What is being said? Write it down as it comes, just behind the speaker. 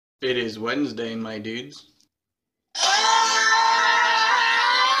It is Wednesday, my dudes.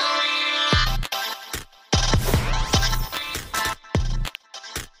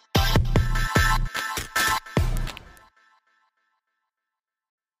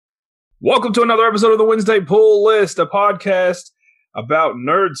 Welcome to another episode of the Wednesday Pull List, a podcast about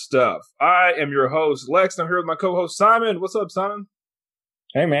nerd stuff. I am your host, Lex, and I'm here with my co-host, Simon. What's up, Simon?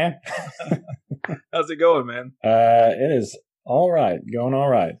 Hey, man. How's it going, man? It is all right. Going all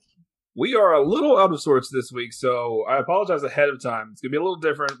right. We are a little out of sorts this week, so I apologize ahead of time. It's going to be a little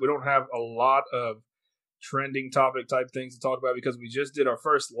different. We don't have a lot of trending topic type things to talk about because we just did our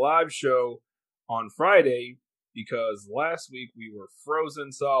first live show on Friday because last week we were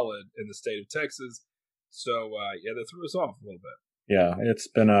frozen solid in the state of Texas. So, that threw us off a little bit. Yeah, it's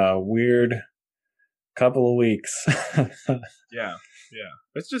been a weird couple of weeks. Yeah.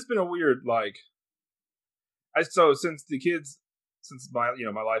 It's just been a weird, since my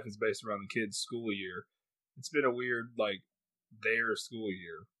life is based around the kids' school year, it's been a weird, their school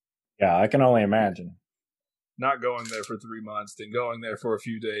year. Yeah, I can only imagine. Not going there for 3 months, then going there for a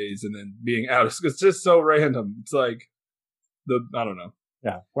few days, and then being out of school. It's just so random. It's like, I don't know.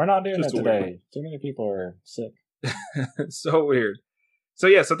 Yeah, we're not doing Just it weird. today. Too many people are sick. So weird. So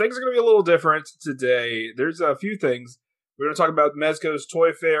things are going to be a little different today. There's a few things. We're going to talk about Mezco's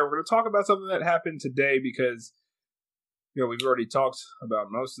Toy Fair. We're going to talk about something that happened today because, we've already talked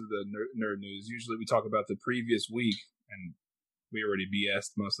about most of the nerd news. Usually we talk about the previous week, and we already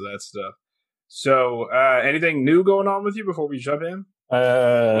BS'd most of that stuff. So, anything new going on with you before we jump in?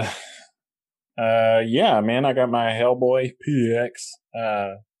 Yeah, man, I got my Hellboy PX.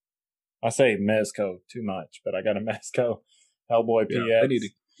 I say Mezco too much, but I got a Mezco Hellboy PX.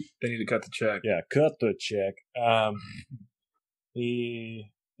 They need to cut the check. Yeah, cut the check.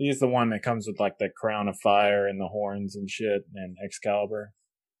 He's the one that comes with the crown of fire and the horns and shit and Excalibur.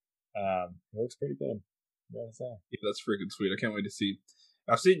 It looks pretty good. Gotta say. Yeah, that's freaking sweet. I can't wait to see.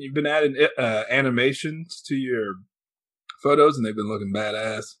 I've seen you've been adding animations to your photos, and they've been looking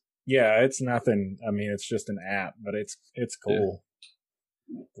badass. Yeah, it's nothing. I mean, it's just an app, but it's cool.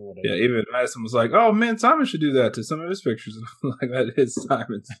 Yeah. Cool Yeah, even Madison was like, "Oh man, Simon should do that to some of his pictures." That is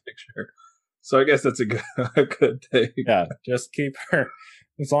Simon's picture. So I guess that's a good thing. Yeah, just keep her.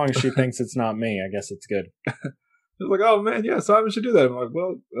 As long as she thinks it's not me, I guess it's good. It's like, oh man, yeah, Simon should do that. I'm like,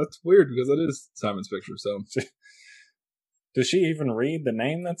 well, that's weird because that is Simon's picture. So, does she even read the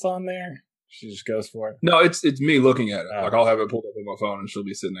name that's on there? She just goes for it. No, it's me looking at it. I'll have it pulled up on my phone, and she'll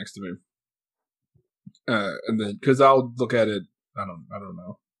be sitting next to me. And then because I'll look at it, I don't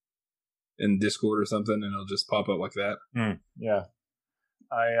know, in Discord or something, and it'll just pop up like that. Yeah.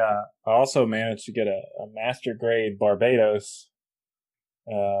 I also managed to get a master grade Barbados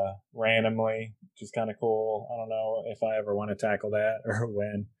randomly, which is kind of cool. I don't know if I ever want to tackle that or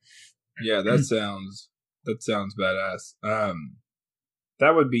when. Yeah, that sounds badass.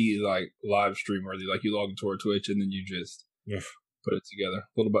 That would be live stream worthy. You log into our Twitch and then you just put it together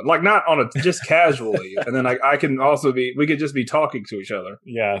a little bit, not on a just casually, and then I can also we could just be talking to each other.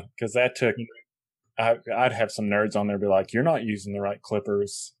 Yeah, because that took. I'd have some nerds on there be like, "You're not using the right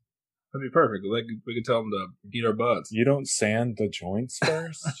clippers." That'd be perfect. We could tell them to eat our butts. You don't sand the joints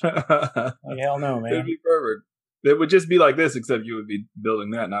first? Hell no, man. It'd be perfect. It would just be like this, except you would be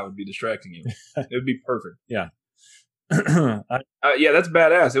building that, and I would be distracting you. It would be perfect. Yeah. Yeah, that's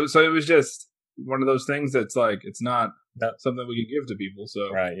badass. It was just one of those things that's it's not something we can give to people.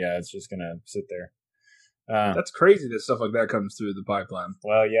 So right, yeah, it's just gonna sit there. That's crazy that stuff like that comes through the pipeline.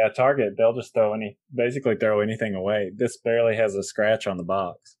 Well, yeah, Target, they'll just basically throw anything away. This barely has a scratch on the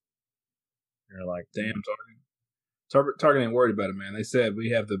box. You're like, damn, Target ain't worried about it, man. They said we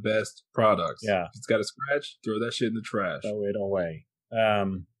have the best products. Yeah. If it's got a scratch, throw that shit in the trash. Throw it away.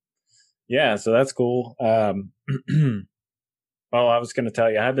 Yeah, so that's cool. Oh, I was going to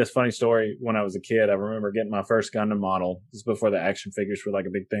tell you, I had this funny story when I was a kid. I remember getting my first Gundam model. This is before the action figures were a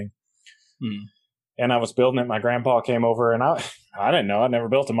big thing. And I was building it. My grandpa came over, and I didn't know. I'd never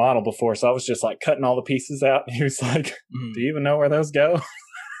built a model before, so I was just cutting all the pieces out. And he was like, "Do you even know where those go?"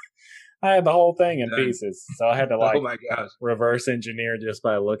 I had the whole thing in pieces, so I had to oh my gosh, reverse engineer just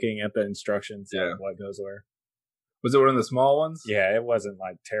by looking at the instructions. Yeah, what goes where. Was it one of the small ones? Yeah, it wasn't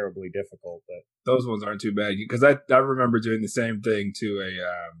terribly difficult, but those ones aren't too bad because I remember doing the same thing to a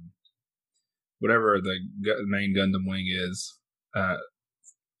whatever the main Gundam wing is.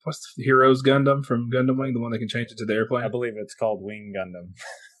 What's the Heroes Gundam from Gundam Wing? The one that can change it to the airplane? I believe it's called Wing Gundam.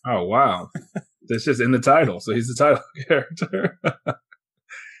 Oh wow, that's just in the title, so he's the title character.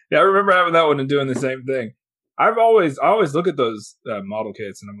 Yeah, I remember having that one and doing the same thing. I always look at those model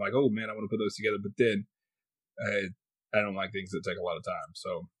kits and I'm like, oh man, I want to put those together. But then I don't like things that take a lot of time.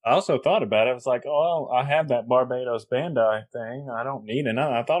 So I also thought about it. I was like, oh, well, I have that Barbados Bandai thing. I don't need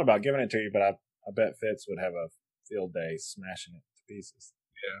another. I thought about giving it to you, but I bet Fitz would have a field day smashing it to pieces.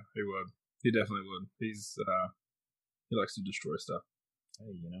 Yeah, he would. He definitely would. He likes to destroy stuff. Hey,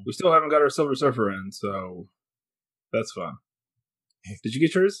 we still haven't got our Silver Surfer in, so that's fun. Did you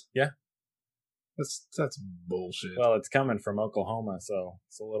get yours? Yeah. That's bullshit. Well, it's coming from Oklahoma, so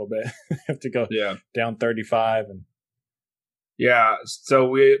it's a little bit. Have to go down 35 and. Yeah, so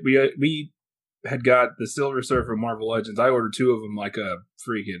we had got the Silver Surfer Marvel Legends. I ordered 2 of them like a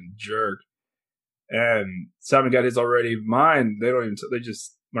freaking jerk, and Simon got his already. Mine, they don't even. They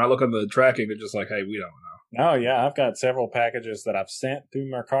just when I look on the tracking, they're just like, "Hey, we don't know." Oh yeah, I've got several packages that I've sent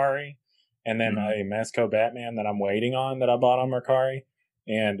through Mercari, and then a Mezco Batman that I'm waiting on that I bought on Mercari,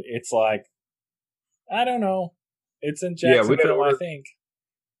 and it's like, I don't know, it's in Jacksonville, I think.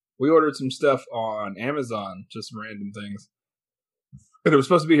 We ordered some stuff on Amazon, just random things. And it was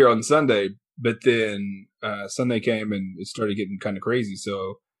supposed to be here on Sunday, but then Sunday came and it started getting kind of crazy.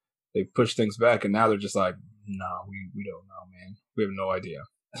 So they pushed things back, and now they're just like, "No, we don't know, man. We have no idea."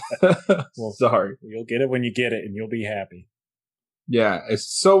 Well, sorry. You'll get it when you get it, and you'll be happy. Yeah,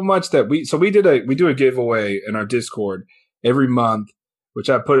 it's so much that we do a giveaway in our Discord every month,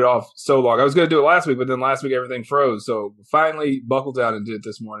 which I put it off so long. I was going to do it last week, but then last week everything froze. So finally buckled down and did it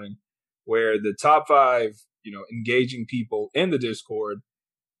this morning, where the top 5. Engaging people in the Discord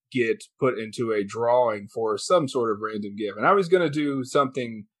get put into a drawing for some sort of random gift. And I was going to do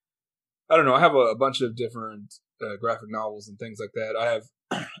something, I don't know, I have a bunch of different graphic novels and things like that. I have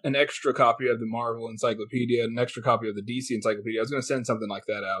an extra copy of the Marvel Encyclopedia, an extra copy of the DC Encyclopedia. I was going to send something like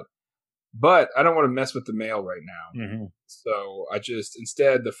that out. But I don't want to mess with the mail right now. Mm-hmm. So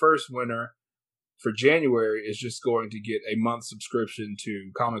instead, the first winner for January is just going to get a month subscription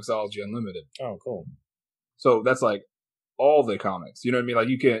to Comixology Unlimited. Oh, cool. So that's like all the comics. You know what I mean? Like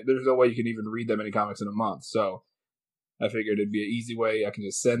there's no way you can even read that many comics in a month. So I figured it'd be an easy way. I can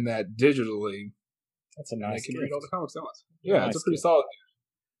just send that digitally. That's a nice. I can gift. read all the comics at once. Yeah, nice it's a pretty solid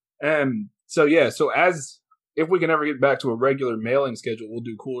gift. So if we can ever get back to a regular mailing schedule, we'll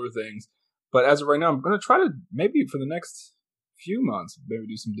do cooler things. But as of right now, I'm going to try to maybe for the next few months, maybe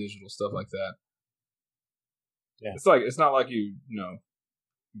do some digital stuff like that. Yeah, it's not like you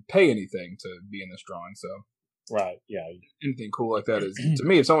pay anything to be in this drawing, so. Right, yeah. Anything cool like that is, to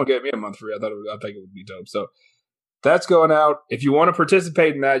me, if someone gave me a month free, I think it would be dope. So that's going out. If you want to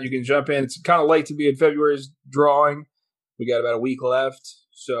participate in that, you can jump in. It's kind of late to be in February's drawing. We got about a week left.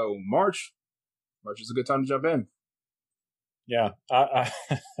 So March is a good time to jump in. Yeah.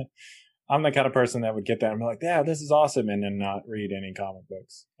 I'm the kind of person that would get that and be like, yeah, this is awesome, and then not read any comic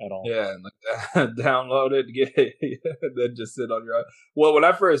books at all. Yeah, and like download it, get it, and then just sit on your own. Well, when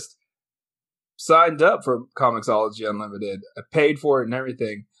I first signed up for Comixology Unlimited, I paid for it and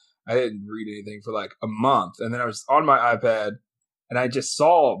everything. I didn't read anything for like a month, and then I was on my iPad, and I just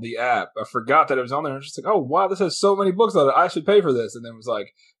saw the app. I forgot that it was on there. I was just like, oh, wow, this has so many books on it. I should pay for this. And then it was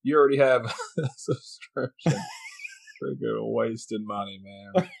like, you already have a subscription. Freaking wasting money,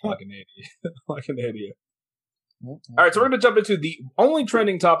 man. Like an idiot. Like an idiot. All right, so we're going to jump into the only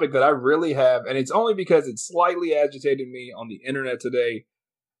trending topic that I really have, and it's only because it slightly agitated me on the internet today,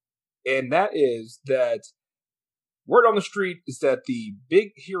 and that is that word on the street is that the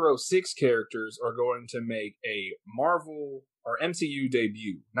Big Hero 6 characters are going to make a Marvel or MCU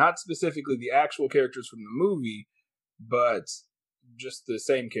debut. Not specifically the actual characters from the movie, but just the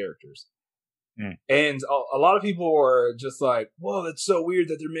same characters. And a lot of people are just like, whoa, that's so weird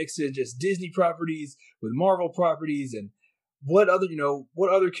that they're mixing just Disney properties with Marvel properties, and what other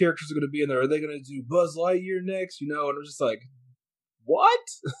characters are going to be in there? Are they going to do Buzz Lightyear next? And I'm just like, what?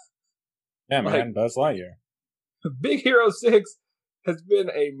 Yeah, man, Buzz Lightyear. Big Hero 6 has been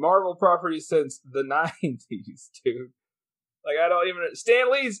a Marvel property since the 90s, dude. Like, I don't even...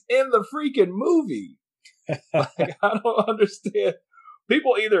 Stan Lee's in the freaking movie. Like, I don't understand.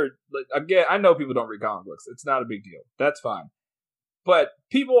 People either... Again, I know people don't read comic books. It's not a big deal. That's fine. But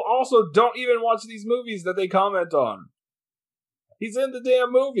people also don't even watch these movies that they comment on. He's in the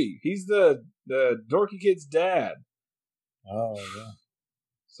damn movie. He's the dorky kid's dad. Oh, yeah.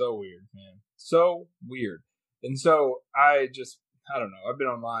 So weird, man. So weird. And so I don't know. I've been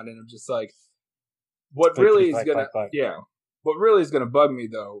online and I'm just like, what really is going to bug me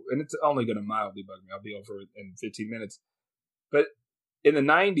though, and it's only going to mildly bug me. I'll be over in 15 minutes. But in the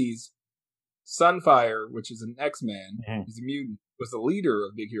 90s, Sunfire, which is an X-Man, he's a mutant, was the leader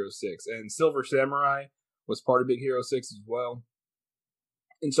of Big Hero 6. And Silver Samurai was part of Big Hero 6 as well.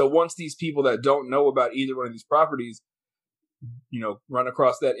 And so once these people that don't know about either one of these properties run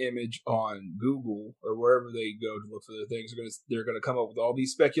across that image on Google or wherever they go to look for their things, they're gonna come up with all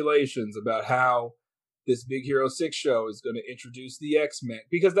these speculations about how this Big Hero 6 show is going to introduce the X-Men,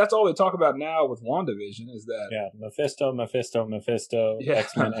 because that's all they talk about now with WandaVision is that Mephisto,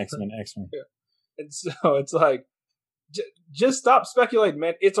 X-Men. Yeah. And so it's like, just stop speculating,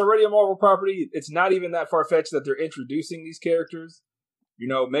 man. It's already a Marvel property. It's not even that far-fetched that they're introducing these characters.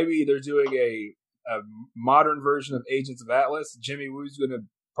 Maybe they're doing a modern version of Agents of Atlas. Jimmy Woo's going to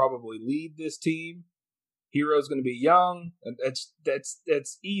probably lead this team. Hero's going to be young, and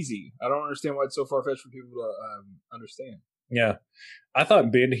that's easy. I don't understand why it's so far fetched for people to understand. Yeah, I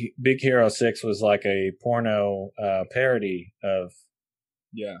thought Big Hero 6 was like a porno parody of.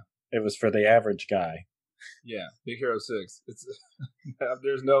 Yeah, it was for the average guy. Yeah, Big Hero 6. It's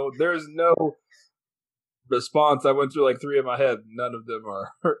there's no response. I went through like 3 in my head. None of them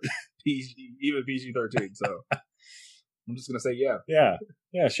are PG, even PG-13. So I'm just gonna say yeah.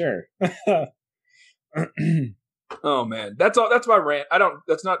 Yeah, sure. Oh man, that's all. That's my rant.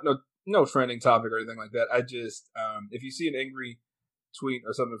 That's not no trending topic or anything like that. I just if you see an angry tweet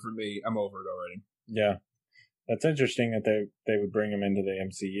or something from me, I'm over it already. Yeah, that's interesting that they would bring him into the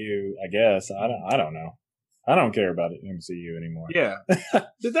MCU. I guess I don't know. I don't care about the MCU anymore. Yeah,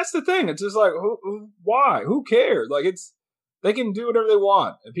 that's the thing. It's just like why? Who cares? Like they can do whatever they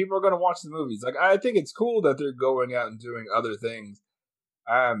want, and people are going to watch the movies. Like I think it's cool that they're going out and doing other things.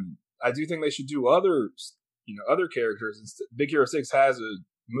 I do think they should do other characters. Big Hero 6 has a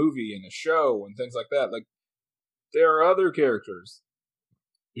movie and a show and things like that. Like, there are other characters.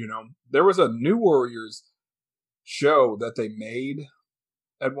 There was a New Warriors show that they made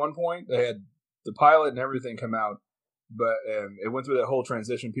at one point. They had the pilot and everything come out, but it went through that whole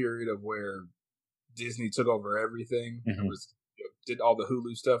transition period of where Disney took over everything. Mm-hmm. It did all the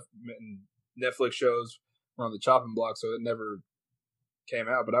Hulu stuff, and Netflix shows were on the chopping block, so it never came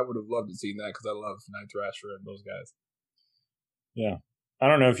out, but I would have loved to see that because I love Night Thrasher and those guys. Yeah, I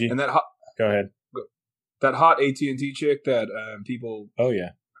don't know if you and go ahead. That hot AT&T chick that people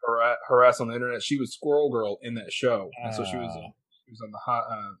harass on the internet. She was Squirrel Girl in that show, and so she was on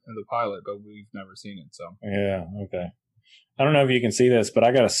the pilot, but we've never seen it. So yeah, okay. I don't know if you can see this, but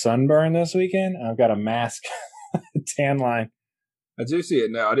I got a sunburn this weekend. I've got a mask tan line. I do see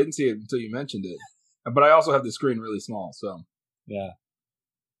it now. I didn't see it until you mentioned it, but I also have the screen really small. So yeah.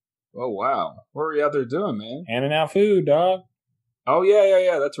 Oh, wow. What were you out there doing, man? Handing out food, dog. Oh,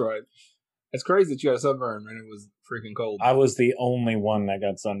 yeah. That's right. It's crazy that you got a sunburn, man. It was freaking cold. I was the only one that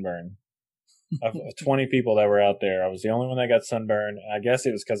got sunburned. Of 20 people that were out there, I was the only one that got sunburned. I guess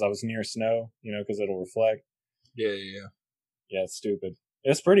it was because I was near snow, because it'll reflect. Yeah. Yeah, it's stupid.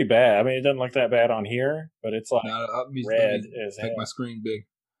 It's pretty bad. I mean, it doesn't look that bad on here, but it's like red as hell. Make my screen big.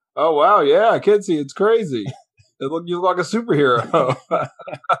 Oh, wow. Yeah, I can see. It's crazy. You look like a superhero.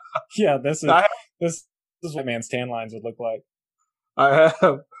 Yeah, this is what man's tan lines would look like. I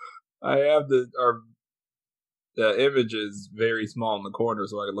have the image is very small in the corner,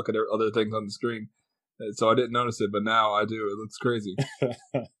 so I can look at other things on the screen. So I didn't notice it, but now I do. It looks crazy.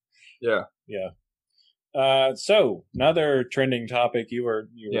 Yeah. So another trending topic you were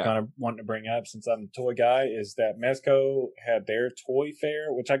kind of wanting to bring up, since I'm a toy guy, is that Mezco had their toy fair,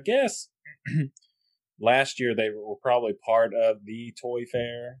 which I guess last year they were probably part of the toy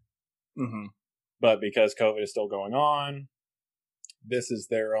fair. Mm-hmm. But because COVID is still going on, this is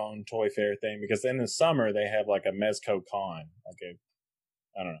their own toy fair thing, because in the summer they have like a Mezco Con. Okay.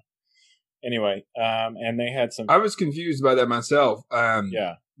 I don't know. Anyway, and they had some. I was confused by that myself.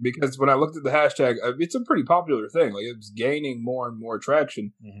 Yeah. Because when I looked at the hashtag, it's a pretty popular thing. Like, it's gaining more and more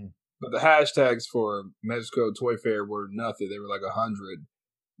traction. Mm-hmm. But the hashtags for Mezco Toy Fair were nothing. They were like 100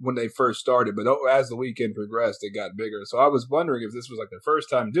 when they first started. But as the weekend progressed, it got bigger. So I was wondering if this was like their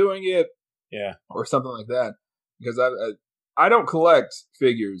first time doing it. Yeah. Or something like that. Because I don't collect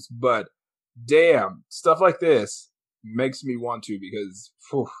figures, but damn, stuff like this makes me want to, because,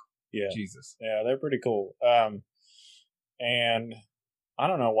 yeah, Jesus. Yeah, they're pretty cool. And I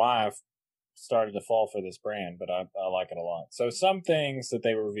don't know why I've started to fall for this brand, but I like it a lot. So some things that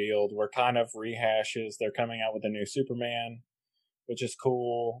they revealed were kind of rehashes. They're coming out with a new Superman, which is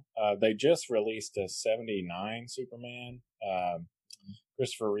cool. They just released a 79 Superman,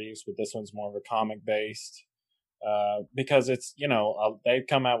 Christopher Reeves, but this one's more of a comic based, because it's, they've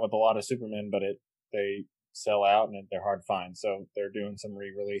come out with a lot of Supermen, but they sell out and they're hard to find. So they're doing some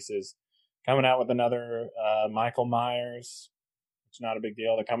re-releases. Coming out with another Michael Myers, which is not a big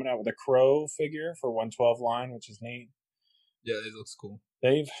deal. They're coming out with a Crow figure for 112 line, which is neat. Yeah, it looks cool.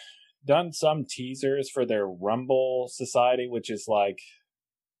 They've done some teasers for their Rumble Society, which is like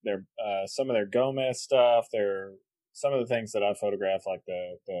their some of their Gomez stuff, their some of the things that I photographed, like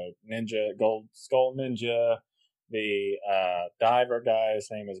the ninja, gold skull ninja, the diver guy, his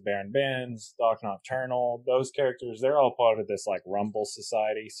name is Baron Benz, Doc Nocturnal, those characters, they're all part of this like Rumble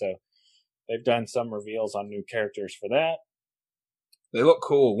Society. So they've done some reveals on new characters for that. They look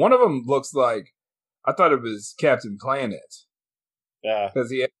cool. One of them looks like, I thought it was Captain Planet. Yeah. Because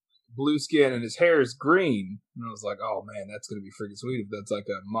he had blue skin and his hair is green. And I was like, oh man, that's going to be freaking sweet if that's like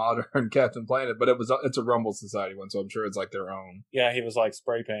a modern Captain Planet. But it's a Rumble Society one, so I'm sure it's like their own. Yeah, he was like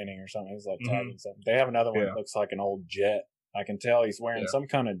spray painting or something. He was like tagging something. They have another one that looks like an old jet. I can tell he's wearing some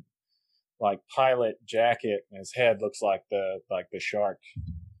kind of like pilot jacket, and his head looks like the shark.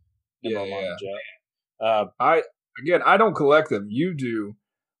 Jet. I don't collect them. You do,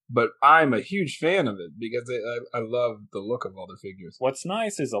 but I'm a huge fan of it because I love the look of all their figures. What's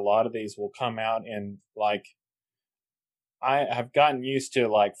nice is a lot of these will come out in like, I have gotten used to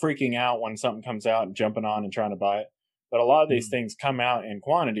like freaking out when something comes out and jumping on and trying to buy it. But a lot of these things come out in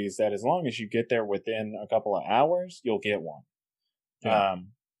quantities that as long as you get there within a couple of hours, you'll get one. Yeah.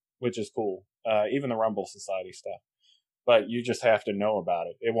 Which is cool. Even the Rumble Society stuff. But you just have to know about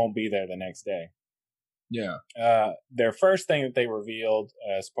it. It won't be there the next day. Yeah. Their first thing that they revealed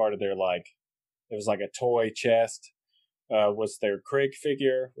as part of their like, it was like a toy chest, was their Krieg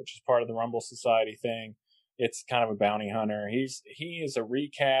figure, which is part of the Rumble Society thing. It's kind of a bounty hunter. He is a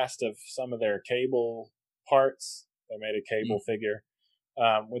recast of some of their Cable parts. They made a Cable figure,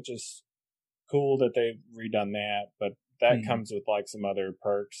 which is cool that they've redone that. But that comes with like some other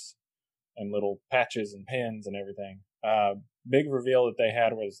perks and little patches and pins and everything. Big reveal that they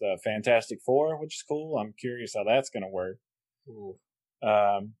had was Fantastic Four, which is cool. I'm curious how that's going to work.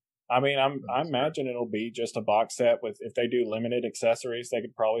 I mean, I imagine it'll be just a box set with, if they do limited accessories, they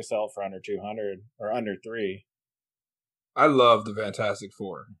could probably sell for under 200 or under 3. I love the Fantastic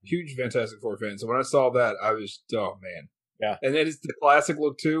Four. Huge Fantastic Four fan. So when I saw that, I was, oh man. Yeah. And it is the classic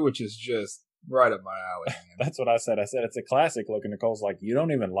look too, which is just right up my alley, man. That's what I said. I said it's a classic look, and Nicole's like, you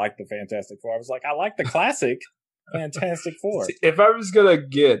don't even like the Fantastic Four. I was like, I like the classic Fantastic Four. If I was gonna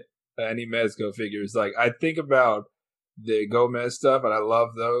get any Mezco figures, like I think about the Gomez stuff, and I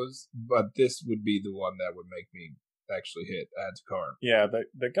love those, but this would be the one that would make me actually add to cart. Yeah,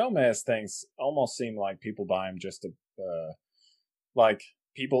 the Gomez things almost seem like people buy them just to, like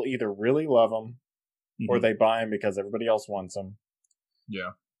people either really love them, or they buy them because everybody else wants them.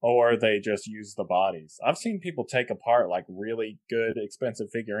 Yeah. Or they just use the bodies. I've seen people take apart like really good, expensive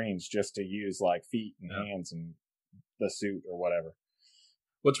figurines just to use like feet and hands and the suit or whatever.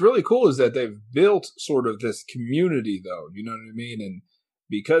 What's really cool is that they've built sort of this community, though. You know what I mean? And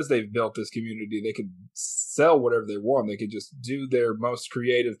because they've built this community, they could sell whatever they want. They could just do their most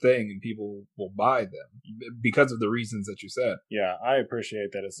creative thing, and people will buy them because of the reasons that you said. Yeah, I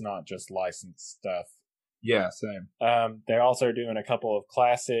appreciate that it's not just licensed stuff. Yeah, same. They're also doing a couple of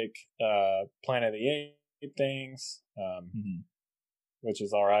classic Planet of the Apes things, which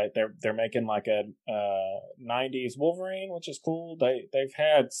is all right. They're making like a 90s Wolverine, which is cool. They've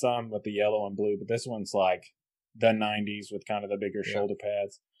had some with the yellow and blue, but this one's like the 90s with kind of the bigger shoulder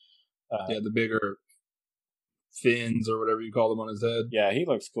pads. The bigger fins or whatever you call them on his head. Yeah, he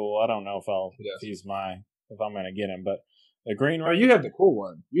looks cool. I don't know if if I'm gonna get him, but the Green Ranger. Oh, you have the cool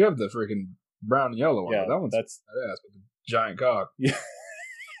one. You have the freaking brown and yellow one. Yeah, that one's badass with the giant cock. Yeah.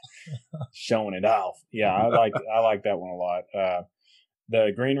 Showing it off. Yeah, I like that one a lot.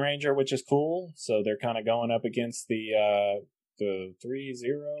 The Green Ranger, which is cool. So they're kind of going up against the 3-0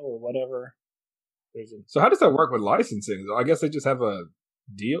 or whatever. So how does that work with licensing? I guess they just have a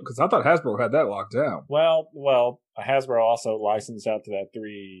deal, because I thought Hasbro had that locked down. Well, Hasbro also licensed out to that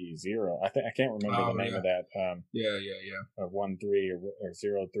 3-0. I can't remember the name of that. Yeah. Or 1-3 or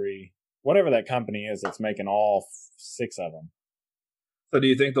 0-3. Whatever that company is that's making all 6 of them. So do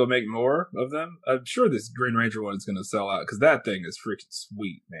you think they'll make more of them? I'm sure this Green Ranger one is going to sell out, because that thing is freaking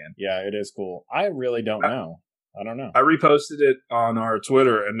sweet, man. Yeah, it is cool. I really don't know. I don't know. I reposted it on our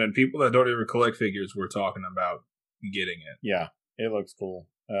Twitter, and then people that don't even collect figures were talking about getting it. Yeah, it looks cool.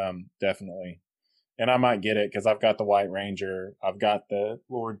 Definitely. And I might get it because I've got the White Ranger. I've got the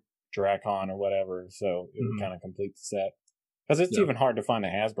Lord Dracon or whatever, so it would kind of complete the set. Because it's even hard to find a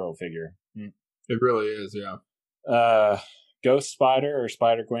Hasbro figure. It really is, yeah. Ghost Spider, or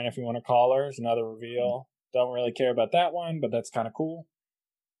Spider-Gwen if you want to call her, is another reveal. Don't really care about that one, but that's kind of cool.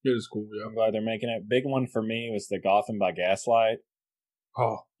 It is cool, yeah. I'm glad they're making it. Big one for me was the Gotham by Gaslight.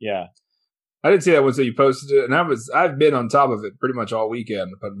 Oh. Yeah. I didn't see that one, so you posted it, and I've been on top of it pretty much all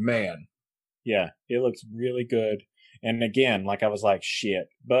weekend, but man. Yeah, it looks really good. And again, like I was like, shit,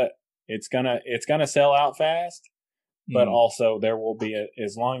 but it's gonna sell out fast, but also there will be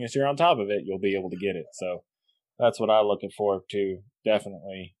as long as you're on top of it, you'll be able to get it. So That's what I'm looking forward to,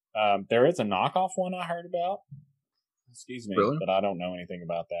 definitely. There is a knockoff one I heard about. Excuse me, Really? but I don't know anything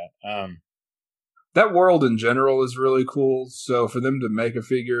about that. That world in general is really cool. So for them to make a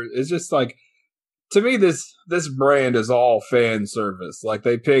figure, it's just like, to me, this brand is all fan service. Like,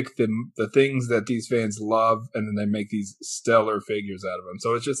 they pick the things that these fans love, and then they make these stellar figures out of them.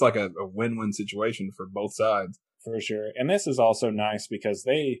 So it's just like a win-win situation for both sides. For sure. And this is also nice because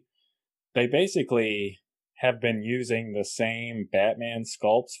they basically have been using the same Batman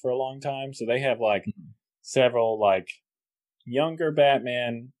sculpts for a long time. So they have like several like younger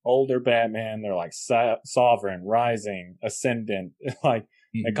Batman, older Batman. They're like Sovereign, Rising, Ascendant. Like,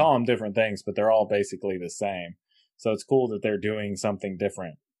 they call them different things, but they're all basically the same. So it's cool that they're doing something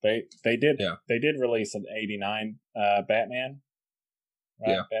different. They did release an '89 Batman.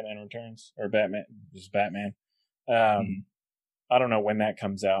 Right? Yeah. Batman Returns, or Batman, just Batman. I don't know when that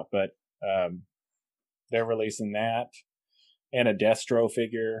comes out, but they're releasing that, and a Destro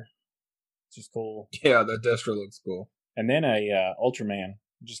figure, which is cool. Yeah, that Destro looks cool. And then a Ultraman,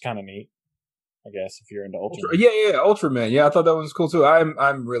 which is kind of neat, I guess, if you're into Ultraman. Yeah, Ultraman. Yeah, I thought that one was cool too.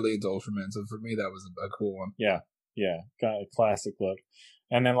 I'm really into Ultraman, so for me that was a cool one. Yeah, kind of classic look.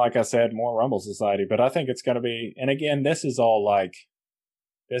 And then, like I said, more Rumble Society. But I think it's going to be, and again, this is all like,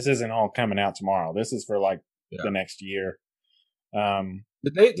 this isn't all coming out tomorrow. This is for like the next year.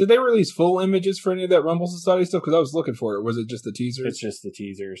 Did they release full images for any of that Rumble Society stuff? Because I was looking for it. Was it just the teasers? It's just the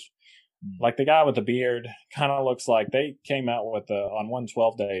teasers. Like the guy with the beard kind of looks like they came out with on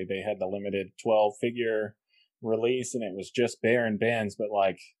 1/12 day. They had the limited 12 figure release, and it was just Bear and Ben's, but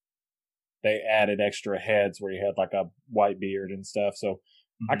like they added extra heads where you had like a white beard and stuff. So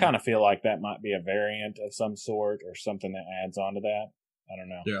I kind of feel like that might be a variant of some sort or something that adds on to that. I don't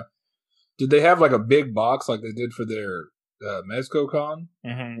know. Yeah. Did they have like a big box like they did for their MezcoCon?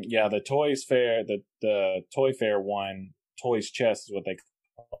 Yeah, the Toys Fair, the Toy Fair one, Toys Chest is what they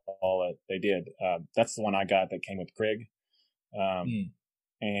call it. They did. That's the one I got that came with Craig.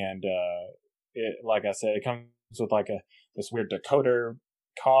 And it, like I said, it comes with like this weird decoder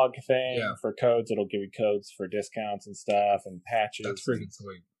cog thing for codes. It'll give you codes for discounts and stuff and patches. That's freaking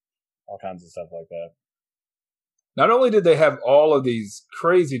sweet. All kinds of stuff like that. Not only did they have all of these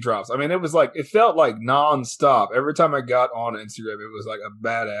crazy drops, I mean, it felt like nonstop. Every time I got on Instagram, it was like a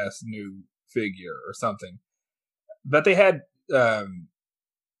badass new figure or something. But they had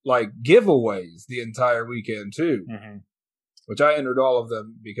like giveaways the entire weekend too, which I entered all of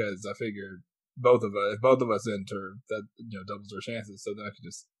them because I figured if both of us enter, that doubles our chances. So then I could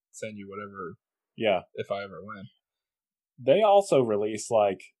just send you whatever. Yeah, if I ever win. They also release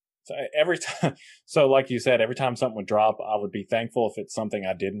like. So every time, so like you said, every time something would drop, I would be thankful if it's something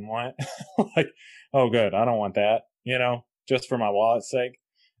I didn't want. Like, oh, good, I don't want that. Just for my wallet's sake.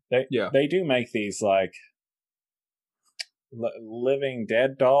 They do make these like living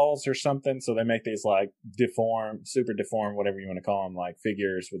dead dolls or something. So they make these like super deformed, whatever you want to call them, like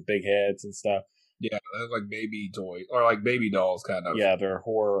figures with big heads and stuff. Yeah, they're like baby toys or like baby dolls, kind of. Yeah, they're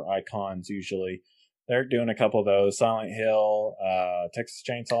horror icons usually. They're doing a couple of those. Silent Hill, Texas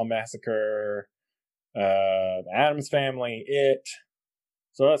Chainsaw Massacre, Addams Family, It.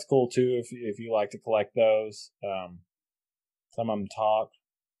 So that's cool too if you like to collect those. Some of them talk.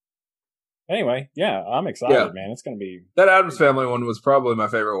 Anyway, yeah, I'm excited, man. It's going to be... That Addams Family one was probably my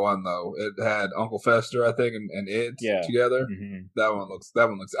favorite one, though. It had Uncle Fester, I think, and It together. That one looks...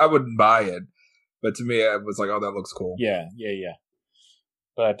 I wouldn't buy it, but to me, it was like, oh, that looks cool. Yeah.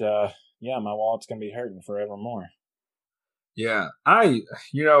 But... yeah, my wallet's gonna be hurting forevermore. Yeah, I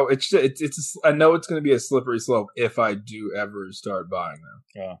know it's gonna be a slippery slope if I do ever start buying them.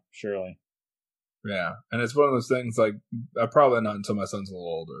 Yeah, surely. Yeah, and it's one of those things like probably not until my son's a little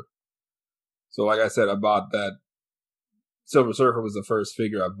older. So, like I said, I bought that Silver Surfer was the first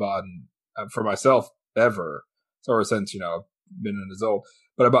figure I bought for myself ever. So ever since I've been an adult.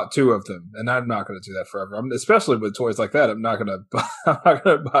 But I bought two of them, and I'm not going to do that forever. Especially with toys like that, I'm not going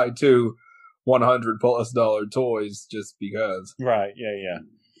to buy two $100+ toys just because. Right?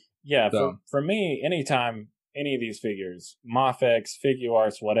 Yeah. So, for me, anytime any of these figures, Mafex,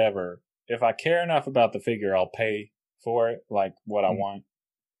 Figuarts, whatever, if I care enough about the figure, I'll pay for it, like what I want.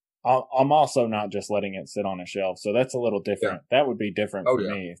 I'm also not just letting it sit on a shelf, so that's a little different. That would be different for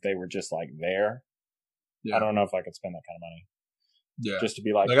me if they were just like there. Yeah. I don't know if I could spend that kind of money. Yeah, just to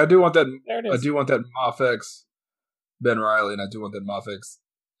be like I do want that. I do want that Mafex Ben Reilly, and I do want that Mafex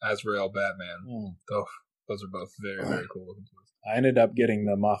Azrael Batman. Those are both very, very cool looking toys. I ended up getting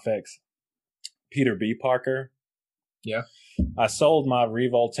the Mafex Peter B. Parker. Yeah, I sold my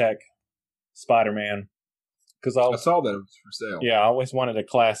Revoltech Spider-Man because I saw that it was for sale. Yeah, I always wanted a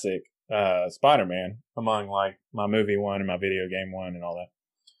classic Spider-Man among like my movie one and my video game one and all that.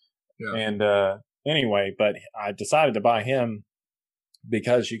 Yeah. And anyway, but I decided to buy him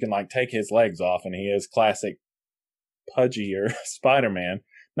because you can like take his legs off and he is classic pudgier Spider-Man.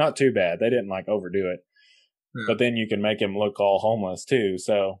 Not too bad. They didn't like overdo it. Yeah. But then you can make him look all homeless too.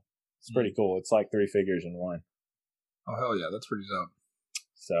 So it's pretty cool. It's like 3 figures in one. Oh, hell yeah. That's pretty dope.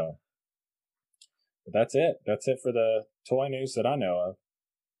 So, but that's it. That's it for the toy news that I know of.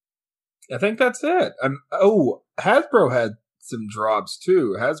 I think that's it. Hasbro had some drops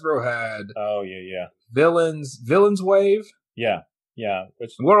too. Hasbro had Villains Wave. Yeah.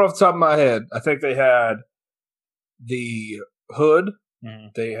 One off the top of my head, I think they had the Hood. Mm-hmm.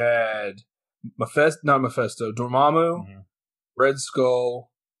 They had Dormammu, Red Skull,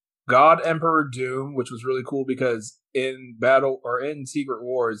 God Emperor Doom, which was really cool because in Secret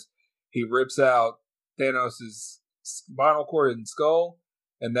Wars, he rips out Thanos' spinal cord and skull,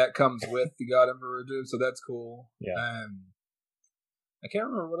 and that comes with the God Emperor Doom, so that's cool. Yeah. I can't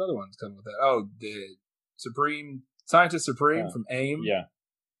remember what other ones come with that. Oh, the Scientist Supreme from AIM. Yeah.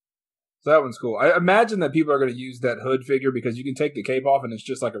 So that one's cool. I imagine that people are going to use that Hood figure because you can take the cape off and it's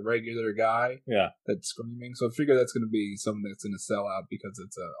just like a regular guy that's screaming. So I figure that's going to be something that's going to sell out because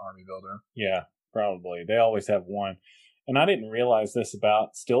it's an army builder. Yeah, probably. They always have one. And I didn't realize this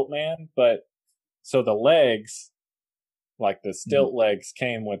about Stiltman, but so the legs, like the stilt legs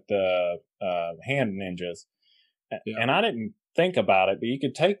came with the hand ninjas. Yeah. And I didn't think about it, but you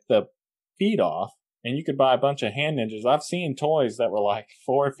could take the feet off. And you could buy a bunch of hand ninjas. I've seen toys that were like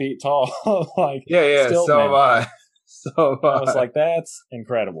 4 feet tall. Like yeah. So have I. I was like, that's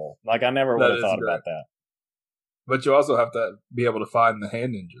incredible. Like I never would have thought about that. But you also have to be able to find the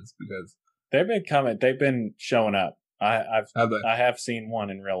hand ninjas because they've been coming. They've been showing up. I have seen one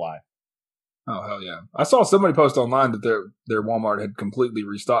in real life. Oh hell yeah! I saw somebody post online that their Walmart had completely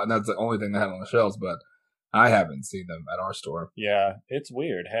restocked, and that's the only thing they had on the shelves. But I haven't seen them at our store. Yeah, it's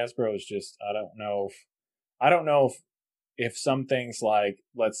weird. Hasbro is just, I don't know if some things like,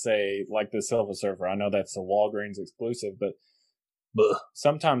 let's say, like the Silver Surfer, I know that's a Walgreens exclusive, but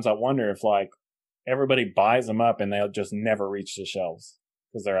sometimes I wonder if like everybody buys them up and they'll just never reach the shelves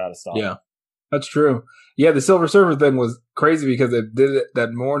because they're out of stock. Yeah, that's true. Yeah, the Silver Surfer thing was crazy because they did it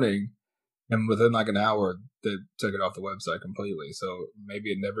that morning and within like an hour, they took it off the website completely. So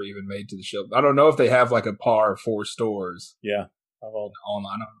maybe it never even made to the shelf. I don't know if they have like a par 4 stores. Yeah.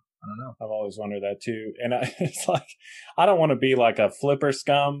 Online. I don't know. I've always wondered that too. And it's like, I don't want to be like a flipper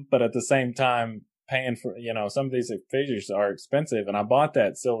scum, but at the same time paying for, some of these figures are expensive. And I bought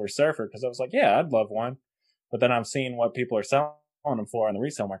that Silver Surfer because I was like, yeah, I'd love one. But then I'm seeing what people are selling them for on the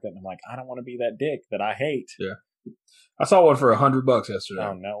resale market. And I'm like, I don't want to be that dick that I hate. Yeah. I saw one for $100 yesterday.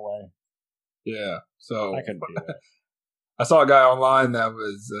 Oh, no way. Yeah, so I couldn't do that. I saw a guy online that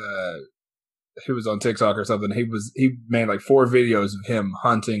was he was on TikTok or something. He made like 4 videos of him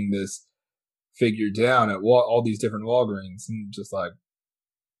hunting this figure down at all these different Walgreens, and just like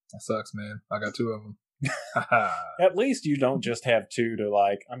that sucks, man. I got 2 of them. At least you don't just have 2 to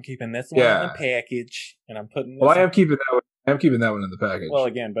like. I'm keeping this one in the package, and I'm putting. This I am keeping that one. I'm keeping that one in the package. Well,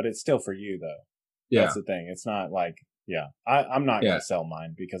 again, but it's still for you though. Yeah, that's the thing. It's not like. Yeah, I'm not going to sell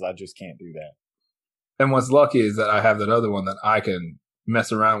mine because I just can't do that. And what's lucky is that I have that other one that I can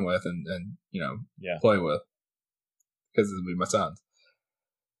mess around with and play with because it'll be my son's.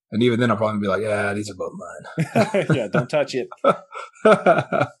 And even then, I'll probably be like, yeah, these are both mine. Yeah, don't touch it.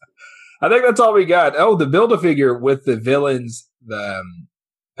 I think that's all we got. Oh, the Build-A-Figure with the villains, the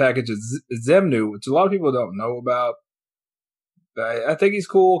package is Zemnu, which a lot of people don't know about. I think he's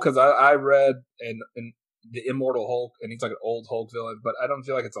cool because I read and the Immortal Hulk, and he's like an old Hulk villain, but I don't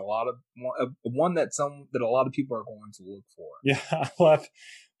feel like it's a lot of one that a lot of people are going to look for. Yeah, I love.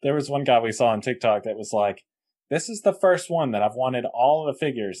 There was one guy we saw on TikTok that was like, "This is the first one that I've wanted all of the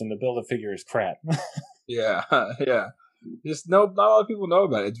figures, and the Build-A-Figure is crap." Yeah. Just not a lot of people know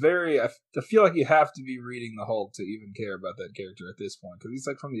about it. It's very. I feel like you have to be reading the Hulk to even care about that character at this point because he's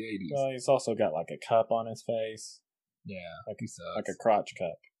like from the 80s. Well, he's also got like a cup on his face. Yeah, he sucks. Like a crotch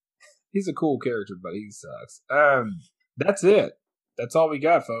cup. He's a cool character, but he sucks. That's it. That's all we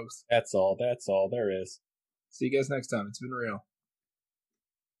got, folks. That's all there is. See you guys next time. It's been real.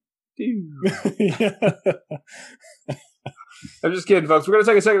 I'm just kidding, folks. We're going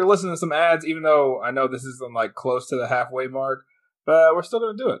to take a second to listen to some ads, even though I know this is like close to the halfway mark, but we're still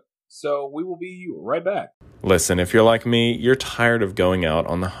going to do it. So we will be right back. Listen, if you're like me, you're tired of going out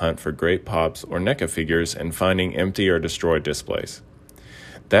on the hunt for great pops or NECA figures and finding empty or destroyed displays.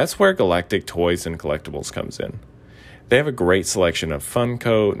 That's where Galactic Toys and Collectibles comes in. They have a great selection of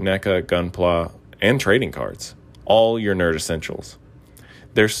Funko, NECA, Gunpla, and trading cards. All your nerd essentials.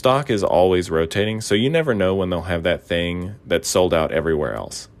 Their stock is always rotating, so you never know when they'll have that thing that's sold out everywhere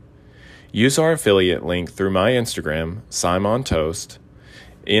else. Use our affiliate link through my Instagram, Simon Toast,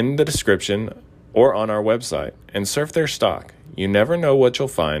 in the description or on our website, and surf their stock. You never know what you'll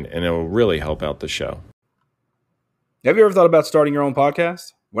find, and it will really help out the show. Have you ever thought about starting your own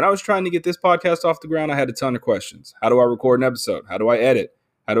podcast? When I was trying to get this podcast off the ground, I had a ton of questions. How do I record an episode? How do I edit?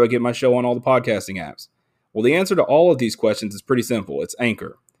 How do I get my show on all the podcasting apps? Well, the answer to all of these questions is pretty simple. It's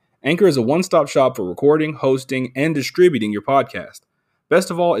Anchor. Anchor is a one-stop shop for recording, hosting, and distributing your podcast.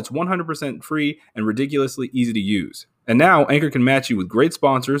 Best of all, it's 100% free and ridiculously easy to use. And now, Anchor can match you with great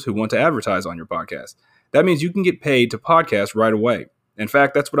sponsors who want to advertise on your podcast. That means you can get paid to podcast right away. In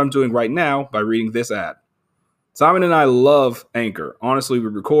fact, that's what I'm doing right now by reading this ad. Simon and I love Anchor. Honestly, we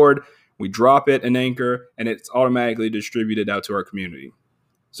record, we drop it in Anchor, and it's automatically distributed out to our community.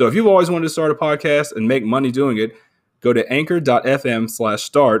 So if you've always wanted to start a podcast and make money doing it, go to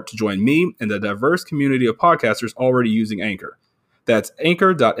anchor.fm/start to join me and the diverse community of podcasters already using Anchor. That's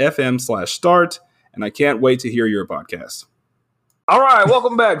anchor.fm/start, and I can't wait to hear your podcast. All right,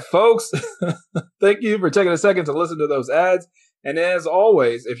 welcome back, folks. Thank you for taking a second to listen to those ads. And as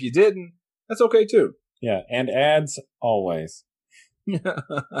always, if you didn't, that's okay too. Yeah, and ads always.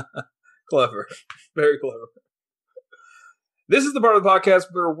 Clever. Very clever. This is the part of the podcast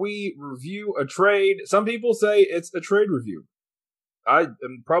where we review a trade. Some people say it's a trade review. I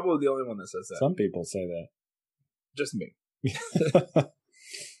am probably the only one that says that. Some people say that. Just me.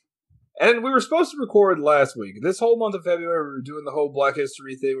 And we were supposed to record last week. This whole month of February, we were doing the whole Black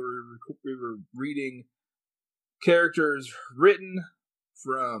History thing. We were reading characters written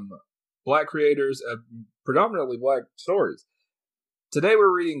from Black creators, predominantly Black stories. Today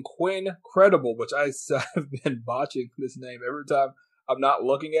we're reading Quincredible, which I've been botching this name every time I'm not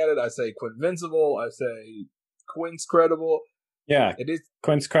looking at it. I say Quincvincible, I say Quincredible. Yeah, it is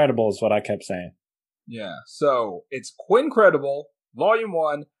Quincredible is what I kept saying. Yeah, so it's Quincredible, Volume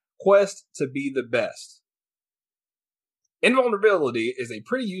 1, Quest to be the Best. Invulnerability is a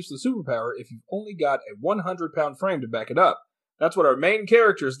pretty useless superpower if you've only got a 100-pound frame to back it up. That's what our main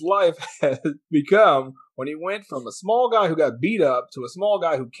character's life has become when he went from a small guy who got beat up to a small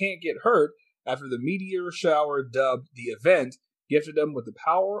guy who can't get hurt after the meteor shower dubbed the event gifted him with the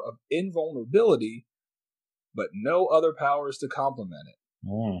power of invulnerability, but no other powers to complement it.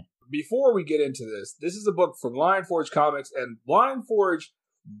 Mm. Before we get into this, this is a book from Lionforge Comics, and Lionforge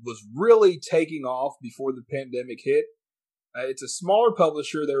was really taking off before the pandemic hit. It's a smaller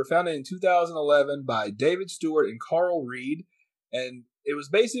publisher. They were founded in 2011 by David Stewart and Carl Reed. And it was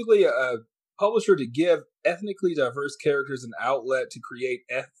basically a publisher to give ethnically diverse characters an outlet to create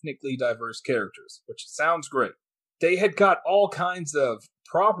ethnically diverse characters, which sounds great. They had got all kinds of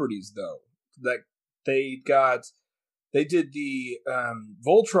properties, though. Like they did the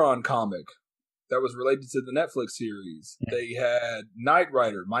Voltron comic that was related to the Netflix series. Yeah. They had Knight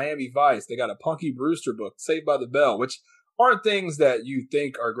Rider, Miami Vice. They got a Punky Brewster book, Saved by the Bell, which aren't things that you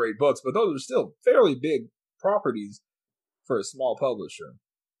think are great books, but those are still fairly big properties for a small publisher.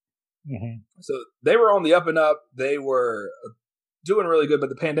 Mm-hmm. So they were on the up and up. They were doing really good, but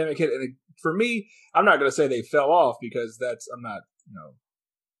the pandemic hit. And for me, I'm not going to say they fell off because I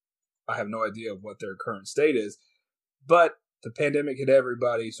have no idea of what their current state is, but the pandemic hit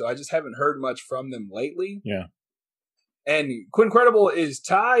everybody. So I just haven't heard much from them lately. Yeah. And Quincredible is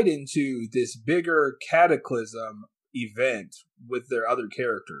tied into this bigger cataclysm event with their other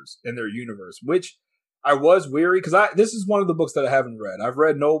characters in their universe, which I was weary because this is one of the books that I haven't read. I've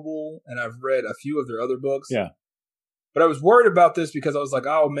read Noble and I've read a few of their other books. Yeah. But I was worried about this because I was like,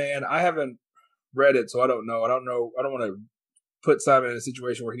 oh man, I haven't read it, so I don't know. I don't want to put Simon in a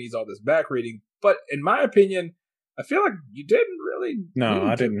situation where he needs all this back reading. But in my opinion, I feel like you didn't really. No,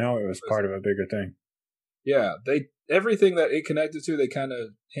 I didn't know it was part of a bigger thing. Yeah, everything that it connected to, they kind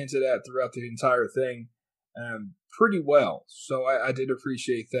of hinted at throughout the entire thing, pretty well. So I did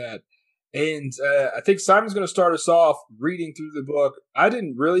appreciate that. And I think Simon's going to start us off reading through the book. I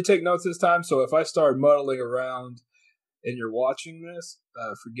didn't really take notes this time, so if I start muddling around and you're watching this,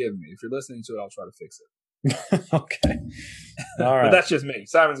 forgive me. If you're listening to it, I'll try to fix it. Okay. All right. But that's just me.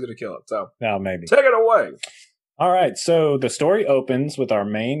 Simon's going to kill it. So maybe. Take it away. All right. So the story opens with our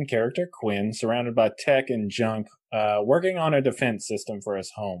main character, Quinn, surrounded by tech and junk, working on a defense system for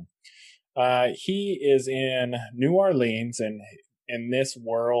his home. He is in New Orleans, and in this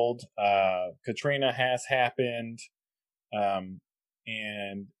world, Katrina has happened,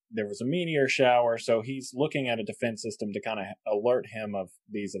 and there was a meteor shower, so he's looking at a defense system to kind of alert him of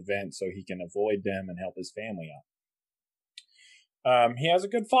these events so he can avoid them and help his family out. He has a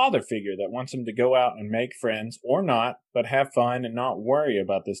good father figure that wants him to go out and make friends or not, but have fun and not worry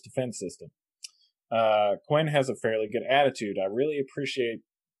about this defense system. Quinn has a fairly good attitude. I really appreciate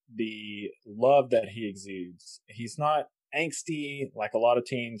the love that he exudes. He's not angsty like a lot of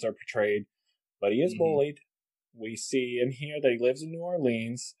teens are portrayed, but he is bullied. We see and hear that he lives in New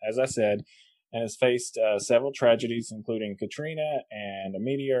Orleans, as I said, and has faced several tragedies, including Katrina and a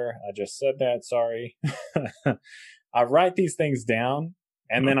meteor. I just said that, sorry. I write these things down,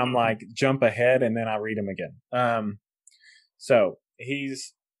 and then I'm like, jump ahead, and then I read them again. So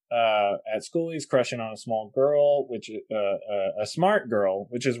he's at school. He's crushing on a small girl, a smart girl,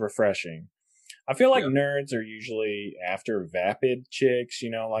 which is refreshing. I feel like nerds are usually after vapid chicks,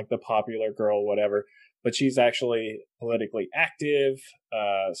 like the popular girl, whatever. But she's actually politically active,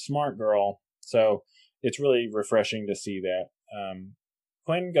 smart girl. So it's really refreshing to see that.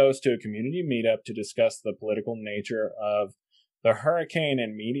 Quinn goes to a community meetup to discuss the political nature of the hurricane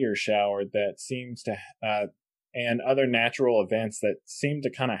and meteor shower that seems to, and other natural events that seem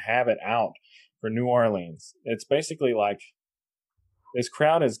to kind of have it out for New Orleans. It's basically like this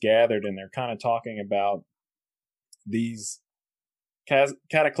crowd is gathered and they're kind of talking about these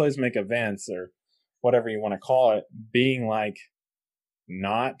cataclysmic events or whatever you want to call it being like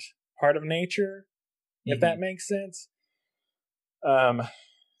not part of nature, if that makes sense.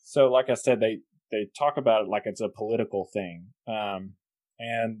 So like I said, they talk about it like it's a political thing.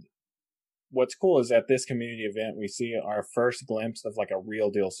 And what's cool is at this community event, we see our first glimpse of like a real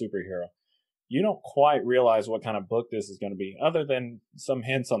deal superhero. You don't quite realize what kind of book this is going to be, other than some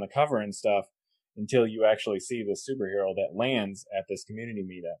hints on the cover and stuff, until you actually see the superhero that lands at this community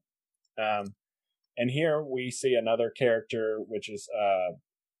meetup. And here we see another character, which is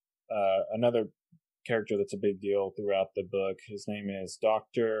another character that's a big deal throughout the book. His name is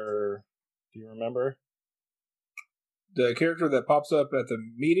Dr. Do you remember? The character that pops up at the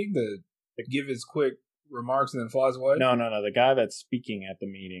meeting that give his quick remarks and then flies away? No. The guy that's speaking at the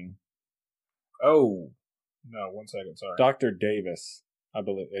meeting. Oh. No, 1 second, sorry. Dr. Davis, I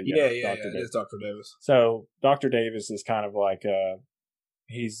believe. Yeah, it is Dr. Davis. So Dr. Davis is kind of like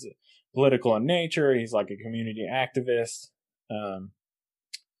he's political in nature. He's like a community activist.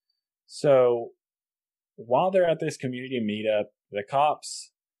 So while they're at this community meetup, the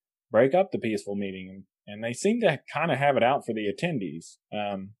cops break up the peaceful meeting, and they seem to kind of have it out for the attendees,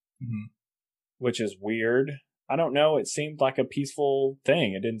 which is weird. I don't know. It seemed like a peaceful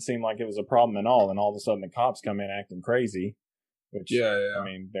thing. It didn't seem like it was a problem at all. And all of a sudden the cops come in acting crazy, which, I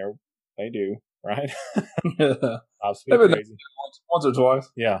mean, they do, right? Cops be crazy. Once or twice.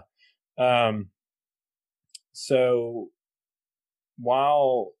 Yeah. So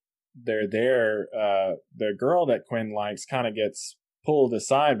while they're there, the girl that Quinn likes kind of gets pulled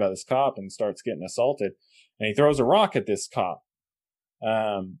aside by this cop and starts getting assaulted, and he throws a rock at this cop.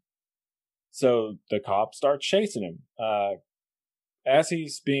 So the cop starts chasing him. As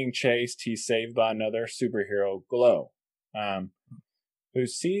he's being chased, he's saved by another superhero, Glow, who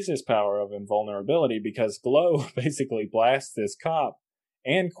sees his power of invulnerability because Glow basically blasts this cop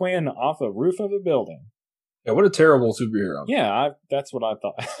and Quinn off the roof of a building. Yeah, what a terrible superhero. Yeah, that's what I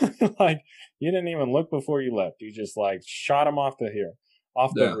thought. Like, you didn't even look before you left. You just, like, shot him off the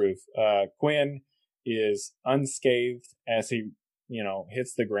roof. Quinn is unscathed as he,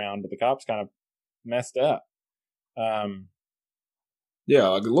 hits the ground, but the cop's kind of messed up. Yeah,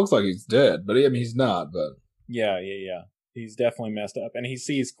 like, it looks like he's dead, but he's not, but... Yeah. He's definitely messed up. And he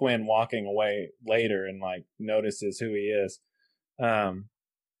sees Quinn walking away later and, like, notices who he is.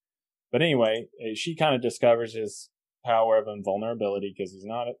 But anyway, she kind of discovers his power of invulnerability because he's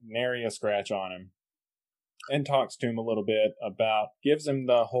not nary a scratch on him, and talks to him a little bit gives him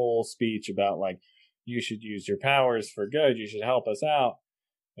the whole speech about, like, you should use your powers for good, you should help us out.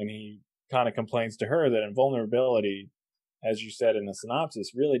 And he kind of complains to her that invulnerability, as you said in the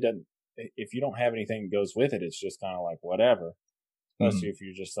synopsis, really doesn't, if you don't have anything that goes with it, it's just kind of like whatever, especially if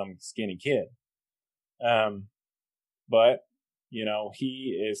you're just some skinny kid. But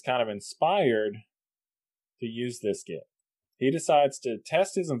he is kind of inspired to use this gift. He decides to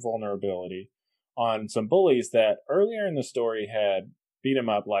test his invulnerability on some bullies that earlier in the story had beat him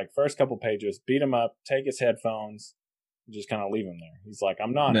up, like first couple pages, beat him up, take his headphones, and just kind of leave him there. He's like,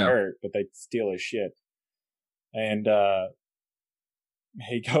 I'm not hurt, but they steal his shit. And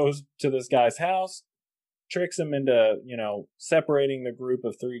he goes to this guy's house, tricks him into, separating the group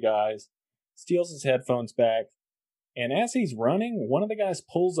of 3 guys, steals his headphones back, and as he's running, one of the guys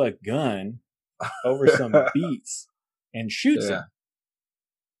pulls a gun over some beats and shoots him.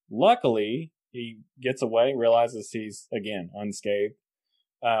 Luckily, he gets away, realizes he's, again, unscathed.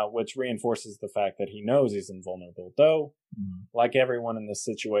 which reinforces the fact that he knows he's invulnerable. Though, like everyone in this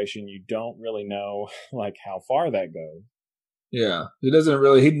situation, you don't really know like how far that goes. Yeah, he doesn't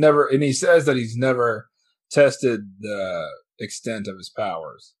really. And he says that he's never tested the extent of his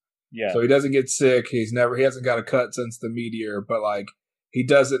powers. Yeah. So he doesn't get sick. He hasn't got a cut since the meteor, but like he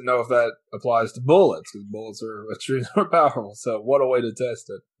doesn't know if that applies to bullets because bullets are extremely more powerful. So what a way to test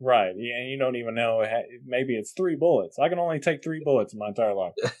it. Right. And you don't even know. Maybe it's 3 bullets. I can only take 3 bullets in my entire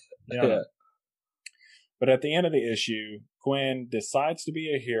life. You know? Yeah. But at the end of the issue, Quinn decides to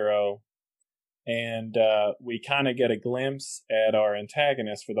be a hero. And we kind of get a glimpse at our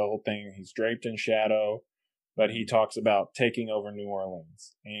antagonist for the whole thing. He's draped in shadow, but he talks about taking over New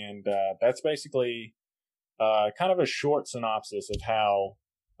Orleans. And that's basically kind of a short synopsis of how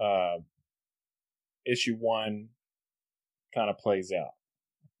issue 1 kind of plays out.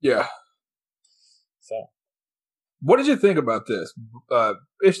 Yeah. So, what did you think about this?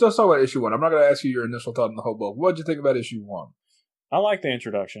 Let's talk about issue 1. I'm not going to ask you your initial thought on the whole book. What did you think about issue 1? I like the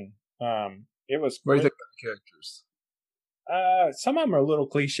introduction. It was. What do you think about the characters? Some of them are a little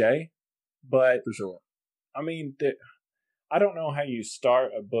cliche, but for sure. I mean, I don't know how you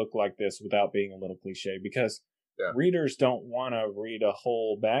start a book like this without being a little cliche, because readers don't want to read a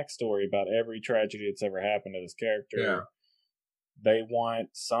whole backstory about every tragedy that's ever happened to this character. Yeah. They want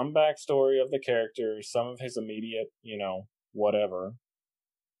some backstory of the character, some of his immediate, whatever,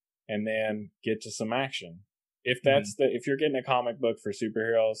 and then get to some action. If that's if you're getting a comic book for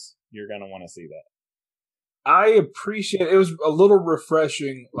superheroes, you're going to want to see that. I appreciate it. Was a little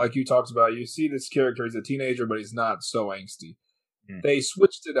refreshing, like you talked about. You see this character, he's a teenager, but he's not so angsty. They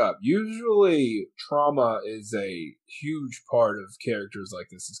switched it up. Usually, trauma is a huge part of characters like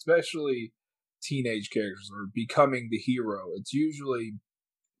this, especially teenage characters or becoming the hero. It's usually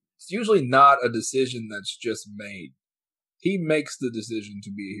not a decision that's just made. He makes the decision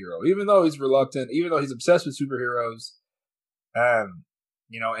to be a hero, even though he's reluctant, even though he's obsessed with superheroes, and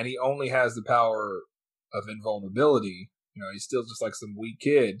he only has the power of invulnerability. He's still just like some weak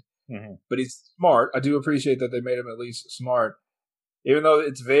kid, but he's smart. I do appreciate that they made him at least smart, even though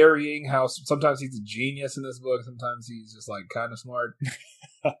it's varying how sometimes he's a genius in this book, sometimes he's just like kind of smart.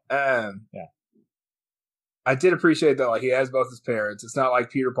 I did appreciate that, like, he has both his parents. It's not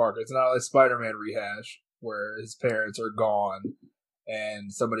like Peter Parker. It's not like Spider-Man rehash where his parents are gone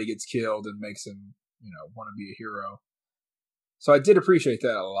and somebody gets killed and makes him, want to be a hero. So I did appreciate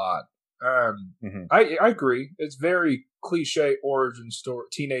that a lot. I agree. It's very cliche origin story,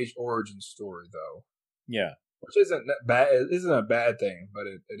 teenage origin story, though. Yeah, which isn't bad. It isn't a bad thing, but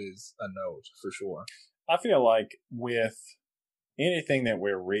it is a note for sure. I feel like with anything that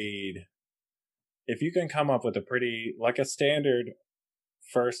we read, if you can come up with a standard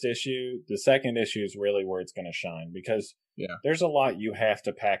first issue, the second issue is really where it's going to shine, because there's a lot you have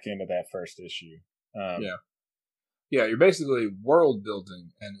to pack into that first issue. You're basically world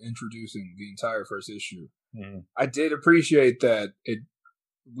building and introducing the entire first issue. I did appreciate that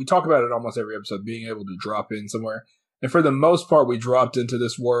we talk about it almost every episode, being able to drop in somewhere, and for the most part we dropped into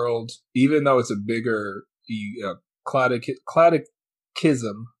this world, even though it's a bigger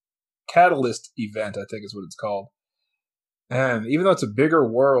catalyst event, I think is what it's called. And even though it's a bigger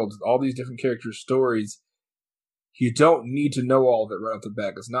world, all these different characters' stories, you don't need to know all of it right off the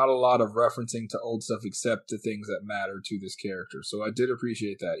bat. It's not a lot of referencing to old stuff except the things that matter to this character. So I did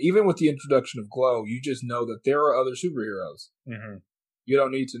appreciate that. Even with the introduction of Glow, you just know that there are other superheroes. You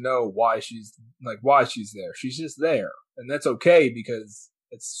don't need to know why she's there. She's just there. And that's okay because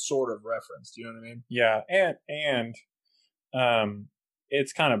it's sort of referenced. You know what I mean? Yeah. And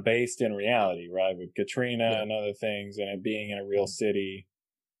it's kind of based in reality, right? With Katrina and other things, and it being in a real city.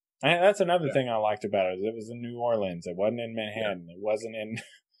 And that's another thing I liked about it. It was in New Orleans. It wasn't in Manhattan. It wasn't in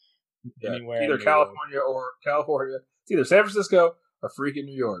anywhere. Either California or California. It's either San Francisco or freaking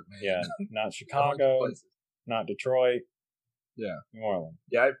New York, man. Yeah, not Chicago, not Detroit. Yeah, New Orleans.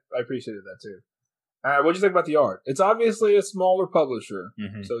 Yeah, I appreciated that too. What do you think about the art? It's obviously a smaller publisher,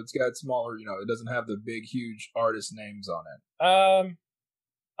 so it's got smaller. It doesn't have the big, huge artist names on it.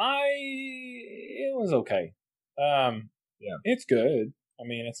 It was okay. It's good. I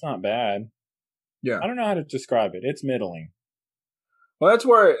mean, it's not bad. Yeah, I don't know how to describe it. It's middling. Well,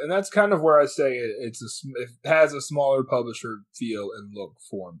 that's kind of where I say it has a smaller publisher feel and look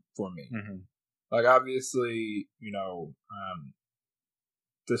for me. Like, obviously,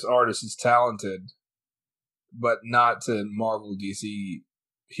 this artist is talented, but not to Marvel, DC,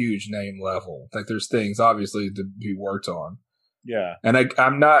 huge name level. Like, there's things obviously to be worked on. Yeah, and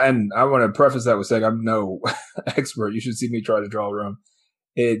I'm not, and I want to preface that with saying I'm no expert. You should see me try to draw a room.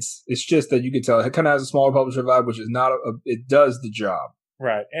 It's just that you can tell it kind of has a smaller publisher vibe, which is not it does the job.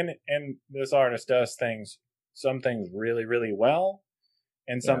 Right. And this artist does some things really, really well,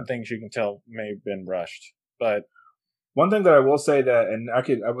 and some things you can tell may have been rushed. But one thing that I will say that, and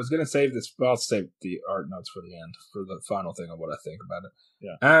I was going to save this, but I'll save the art notes for the end, for the final thing of what I think about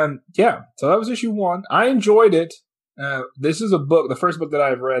it. Yeah. So that was issue 1. I enjoyed it. This is a book, the first book that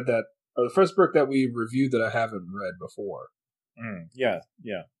I've read or the first book that we reviewed that I haven't read before. Yeah.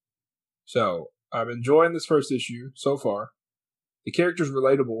 So I'm enjoying this first issue so far. The character's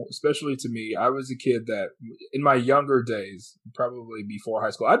relatable, especially to me. I was a kid that, in my younger days, probably before high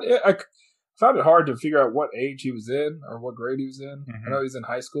school, I found it hard to figure out what age he was in or what grade he was in. I know he's in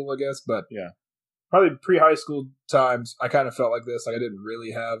high school, I guess, but probably pre-high school times, I kind of felt like this. Like I didn't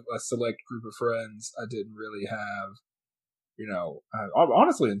really have a select group of friends. I didn't really have,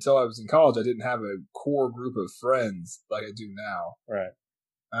 honestly, until I was in college, I didn't have a core group of friends like I do now. Right.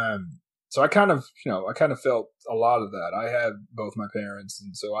 So I kind of felt a lot of that. I had both my parents,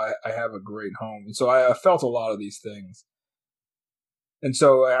 and so I have a great home. And so I felt a lot of these things. And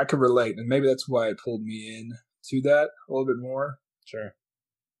so I could relate, and maybe that's why it pulled me in to that a little bit more. Sure.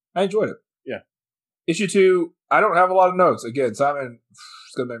 I enjoyed it. Yeah. Issue 2, I don't have a lot of notes. Again, Simon,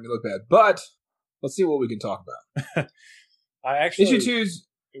 it's going to make me look bad. But let's see what we can talk about. I actually Issue 2's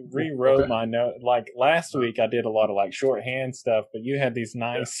rewrote my note. Like last week, I did a lot of like shorthand stuff, but you had these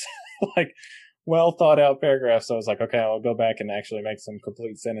nice, like well thought out paragraphs. So I was like, okay, I'll go back and actually make some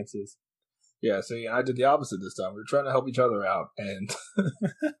complete sentences. Yeah, see, I did the opposite this time. We were trying to help each other out, and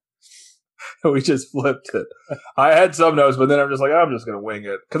we just flipped it. I had some notes, but then I'm just like, I'm just going to wing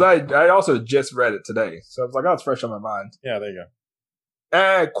it. Because I also just read it today. So I was like, oh, it's fresh on my mind. Yeah, there you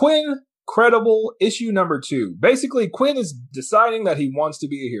go. Quincredible issue number 2. Basically, Quinn is deciding that he wants to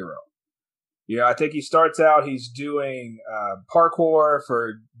be a hero. Yeah, I think he starts out, he's doing parkour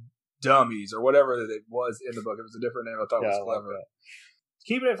for dummies or whatever it was in the book. It was a different name. I thought it was clever. Like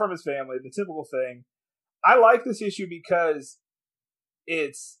keeping it from his family, the typical thing. I like this issue because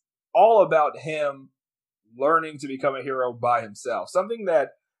it's all about him learning to become a hero by himself. Something that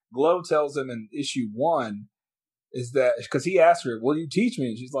Glow tells him in issue 1 is that, because he asked her, will you teach me?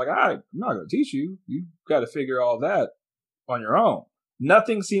 And she's like, I'm not going to teach you. You got to figure all that on your own.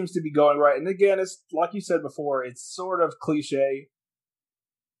 Nothing seems to be going right. And again, it's like you said before, it's sort of cliche.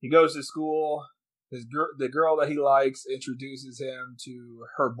 He goes to school. The girl that he likes introduces him to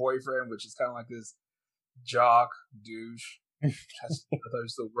her boyfriend, which is kind of like this jock douche. I thought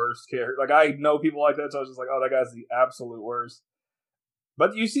was the worst character. Like, I know people like that, so I was just like, oh, that guy's the absolute worst.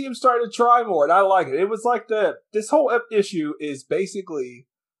 But you see him start to try more, and I like it. It was like this whole issue is basically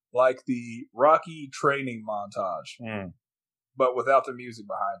like the Rocky training montage, but without the music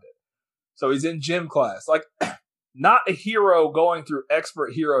behind it. So he's in gym class. Like, not a hero going through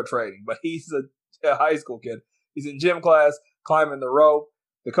expert hero training, but he's a high school kid. He's in gym class, climbing the rope.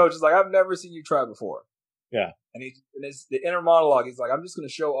 The coach is like, I've never seen you try before. Yeah. And it's the inner monologue. He's like, I'm just going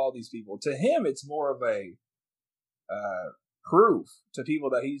to show all these people. To him, it's more of a proof to people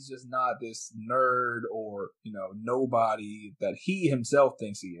that he's just not this nerd or, nobody that he himself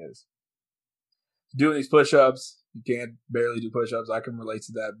thinks he is. Doing these push-ups. He can't barely do push-ups. I can relate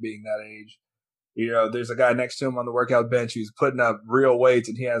to that being that age. There's a guy next to him on the workout bench who's putting up real weights,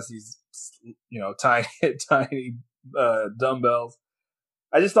 and he has these, tiny dumbbells.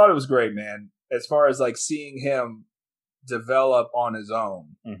 I just thought it was great, man. As far as like seeing him develop on his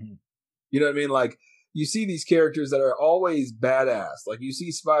own. Mm-hmm. You know what I mean? Like, you see these characters that are always badass. Like, you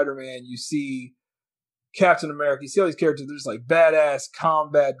see Spider-Man, you see Captain America, you see all these characters, they're just like badass,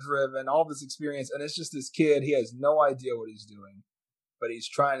 combat driven, all this experience. And it's just this kid, he has no idea what he's doing, but he's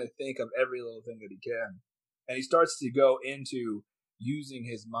trying to think of every little thing that he can. And he starts to go into using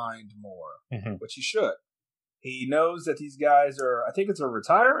his mind more, which he should. He knows that these guys are, I think it's a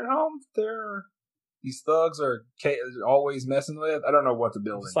retirement home these thugs are always messing with. I don't know what the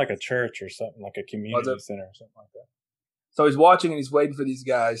building is. It's like a church or something, like a community center or something like that. So he's watching and he's waiting for these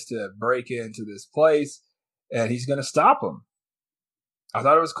guys to break into this place, and he's going to stop them. I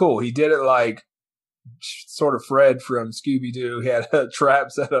thought it was cool. He did it like sort of Fred from Scooby-Doo. He had a trap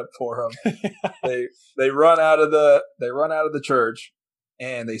set up for him. They run out of the church,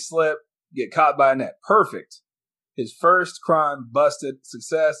 and they slip, get caught by a net. Perfect. His first crime busted,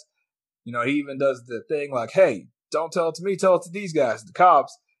 success. He even does the thing like, hey, don't tell it to me, tell it to these guys, the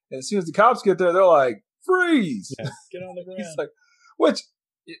cops. And as soon as the cops get there, they're like, freeze. Yeah, get on the ground. He's like,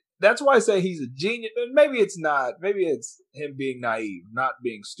 that's why I say he's a genius. Maybe it's not. Maybe it's him being naive, not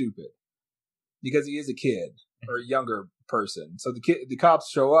being stupid. Because he is a kid or a younger person. So the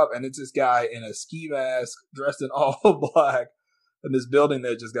cops show up, and it's this guy in a ski mask, dressed in all black, in this building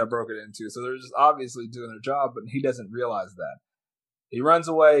that just got broken into. So they're just obviously doing their job, but he doesn't realize that. He runs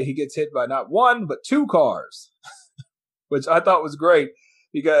away. He gets hit by not one, but 2 cars, which I thought was great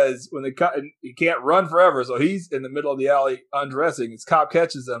because when he can't run forever, so he's in the middle of the alley undressing. His cop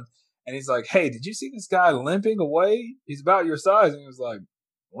catches him, and he's like, "Hey, did you see this guy limping away? He's about your size." And he was like,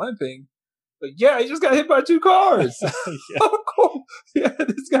 "Limping?" Like, yeah, he just got hit by 2 cars. Yeah. Of course. Yeah,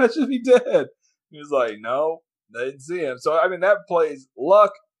 this guy should be dead. He was like, no, they didn't see him. So, I mean,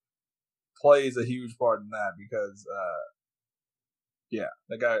 luck plays a huge part in that because,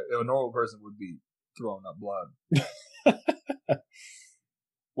 that guy, a normal person would be throwing up blood.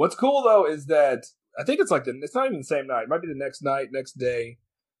 What's cool, though, is that I think it's not even the same night. It might be the next night, next day.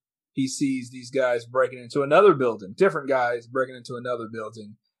 He sees these guys breaking into another building, different guys breaking into another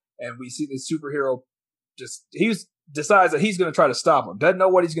building. And we see this superhero decides that he's going to try to stop him. Doesn't know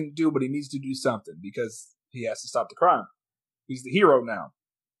what he's going to do, but he needs to do something because he has to stop the crime. He's the hero now.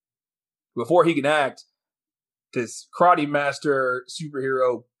 Before he can act, this karate master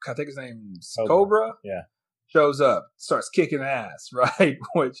superhero, I think his name's Cobra, shows up, starts kicking ass, right?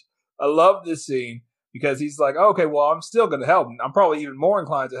 Which I love this scene because he's like, okay, well, I'm still going to help him. I'm probably even more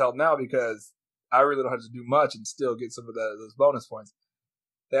inclined to help now because I really don't have to do much and still get some of those bonus points.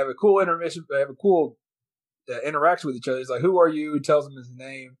 They have a cool intermission. They have a cool interaction with each other. He's like, "Who are you?" He tells him his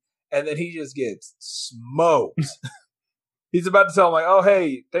name, and then he just gets smoked. He's about to tell him like, "Oh,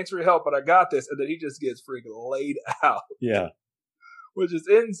 hey, thanks for your help, but I got this," and then he just gets freaking laid out. Yeah, which is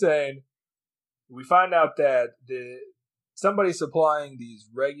insane. We find out that somebody's supplying these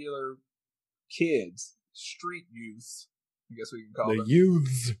regular kids, street youths, I guess we can call them, the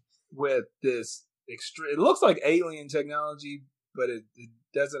youths, with this extreme. It looks like alien technology, but it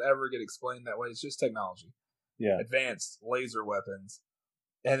doesn't ever get explained that way. It's just technology. Yeah. Advanced laser weapons.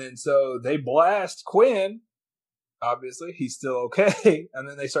 And then so they blast Quinn. Obviously, he's still okay. And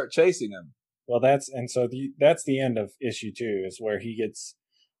then they start chasing him. Well, that's the end of issue 2 is where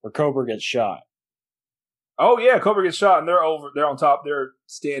Cobra gets shot. Oh yeah, Cobra gets shot and they're on top, they're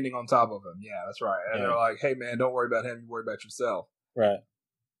standing on top of him. Yeah, that's right. And they're like, "Hey man, don't worry about him, you worry about yourself." Right.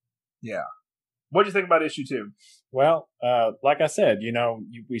 Yeah. What do you think about issue 2? Well, like I said,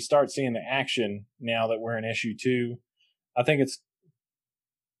 we start seeing the action now that we're in issue 2. I think it's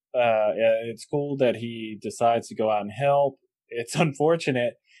cool that he decides to go out and help. It's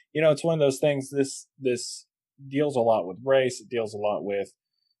unfortunate. It's one of those things, this deals a lot with race. It deals a lot with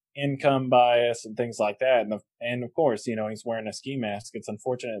income bias and things like that. And of course, he's wearing a ski mask. It's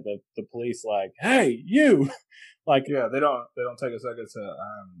unfortunate that the police "Hey, you!" Yeah, they don't take a second to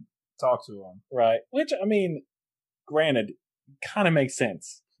talk to him. Right. Which, I mean, granted, kind of makes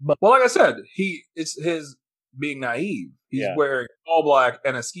sense. But well, like I said, it's his being naive. He's wearing all black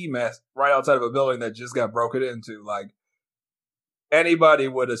and a ski mask right outside of a building that just got broken into. Like, anybody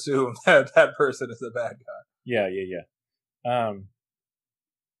would assume that person is a bad guy. Yeah.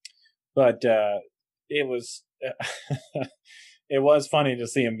 But it was it was funny to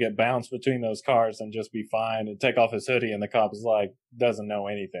see him get bounced between those cars and just be fine and take off his hoodie, and the cop is doesn't know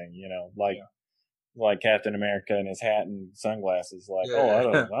anything, like Captain America and his hat and sunglasses. I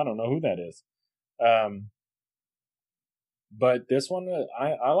don't know who that is. But this one,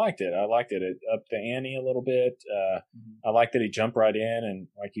 I liked it. I liked it. It upped the ante a little bit. I liked that he jumped right in, and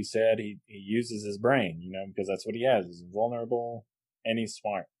like you said, he uses his brain, because that's what he has. He's vulnerable and he's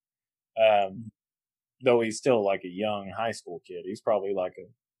smart. Though he's still like a young high school kid. He's probably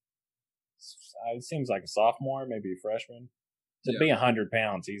it seems like a sophomore, maybe a freshman. To be 100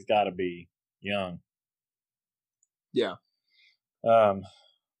 pounds, he's got to be young. Yeah.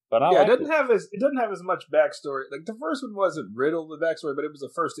 But it doesn't have as much backstory. Like the first one wasn't riddled with backstory, but it was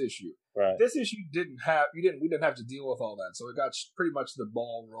the first issue. Right. This issue we didn't have to deal with all that, so it got pretty much the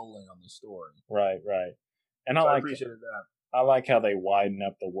ball rolling on the story. Right. And I appreciated that. I like how they widen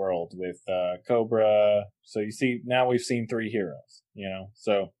up the world with Cobra. So you see, now we've seen 3 heroes,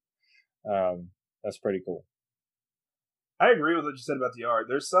 so that's pretty cool. I agree with what you said about the art.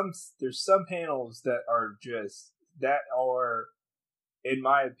 There's some panels that are in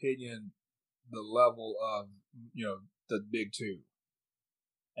my opinion, the level of, the big 2.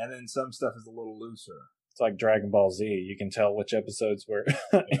 And then some stuff is a little looser. It's like Dragon Ball Z. You can tell which episodes were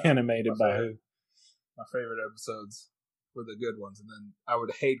animated by who. My favorite episodes were the good ones, and then I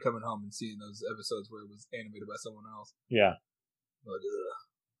would hate coming home and seeing those episodes where it was animated by someone else. Yeah. But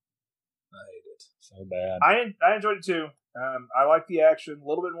I hate it. So bad. I enjoyed it too. I like the action, a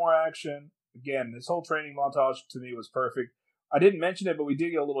little bit more action. Again, this whole training montage to me was perfect. I didn't mention it, but we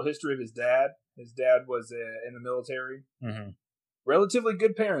did get a little history of his dad. His dad was in the military. Mm-hmm. Relatively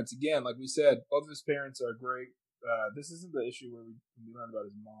good parents. Again, like we said, both of his parents are great. This isn't the issue where we learn about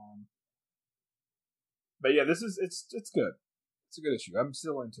his mom. But yeah, it's good. It's a good issue. I'm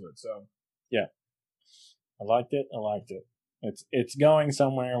still into it. So yeah, I liked it. It's going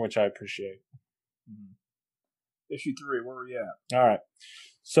somewhere, which I appreciate. Mm-hmm. Issue 3, where are we at? All right.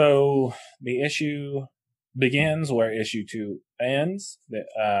 So the issue begins where issue 2 ends,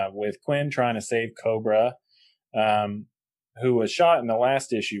 with Quinn trying to save Cobra, who was shot in the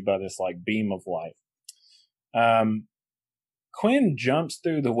last issue by this like beam of light. Quinn jumps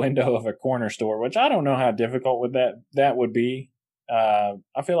through the window of a corner store, which I don't know how difficult that would be. I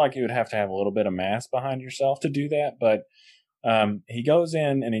feel like you would have to have a little bit of mass behind yourself to do that, but he goes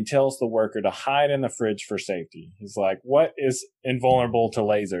in and he tells the worker to hide in the fridge for safety. He's like, what is invulnerable to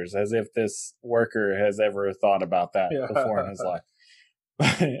lasers? As if this worker has ever thought about that before in his life.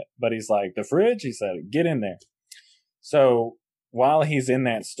 But he's like, the fridge? He said, get in there. So while he's in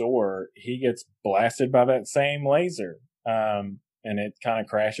that store, he gets blasted by that same laser. And it kind of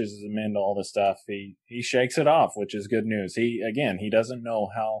crashes him into all the stuff. He shakes it off, which is good news. He doesn't know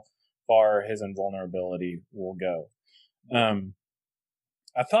how far his invulnerability will go.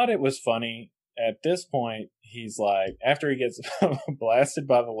 I thought it was funny. At this point, he's like, after he gets blasted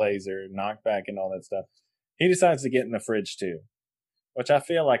by the laser, knocked back and all that stuff, he decides to get in the fridge too, which I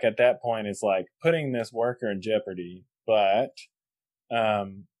feel like at that point is like putting this worker in jeopardy. But, I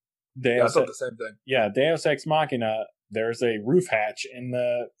thought the same thing. Yeah. Deus Ex Machina, there's a roof hatch in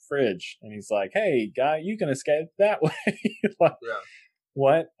the fridge and he's like, hey guy, you can escape that way. Like, yeah.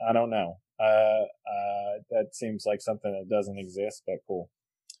 What? I don't know. That seems like something that doesn't exist, but cool.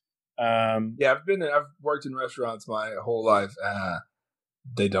 Yeah, I've worked in restaurants my whole life.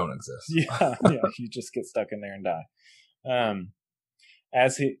 They don't exist. Yeah, you just get stuck in there and die.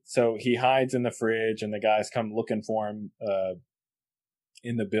 He hides in the fridge, and the guys come looking for him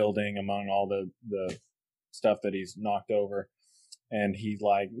in the building among all the stuff that he's knocked over, and he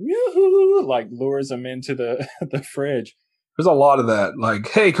like yoo-hoo, like lures them into the the fridge. There's a lot of that. Like,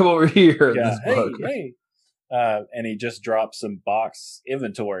 hey, come over here. Yeah, hey. And he just drops some box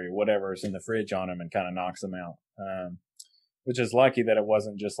inventory, whatever is in the fridge on him, and kind of knocks him out. Which is lucky that it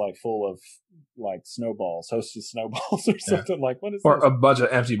wasn't just like full of like hostess snowballs or something. Like, what is or this? A bunch of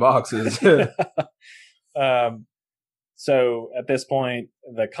empty boxes. So at this point,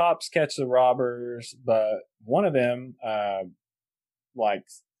 the cops catch the robbers, but one of them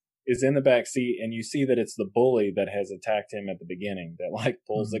is in the back seat, and you see that it's the bully that has attacked him at the beginning that like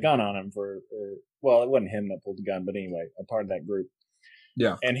pulls the gun on him it wasn't him that pulled the gun, but anyway, a part of that group.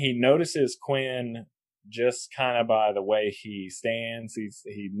 Yeah. And he notices Quinn just kind of by the way he stands. He's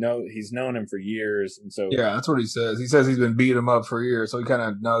known him for years, and so yeah, that's what he says. He says he's been beating him up for years, so he kind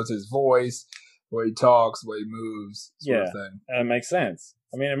of knows his voice, the way he talks, the way he moves, sort of thing. And it makes sense.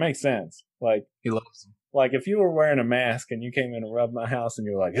 I mean, it makes sense. Like, he loves him. Like, if you were wearing a mask and you came in and rubbed my house and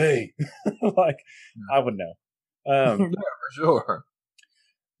you were like, hey, like, I would know. Yeah, for sure.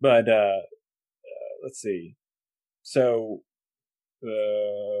 But, let's see. So,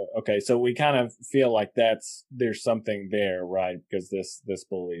 okay, so we kind of feel like there's something there, right? Because this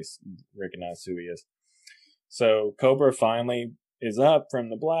bully's recognized who he is. So Cobra finally is up from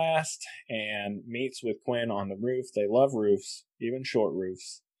the blast and meets with Quinn on the roof. They love roofs, even short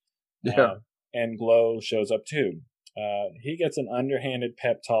roofs. Yeah. And Glow shows up too. He gets an underhanded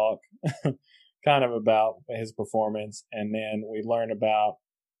pep talk kind of about his performance, and then we learn about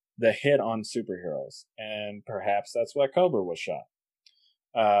the hit on superheroes, and perhaps that's why Cobra was shot.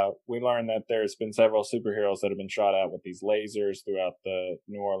 We learn that there's been several superheroes that have been shot at with these lasers throughout the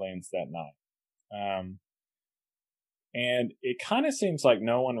New Orleans that night. And it kind of seems like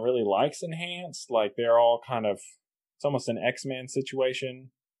no one really likes Enhanced. Like, they're all kind of, it's almost an X-Men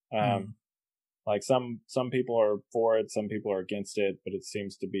situation. Like some people are for it, some people are against it, but it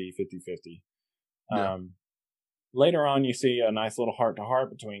seems to be 50-50. Yeah. Later on, you see a nice little heart-to-heart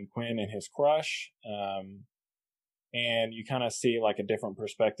between Quinn and his crush. And you kind of see like a different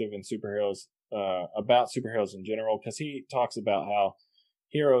perspective in superheroes, about superheroes in general, because he talks about how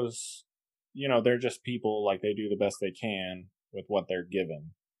heroes, they're just people, like they do the best they can with what they're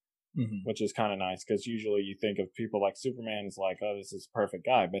given. Which is kind of nice, because usually you think of people like Superman as like, oh, this is a perfect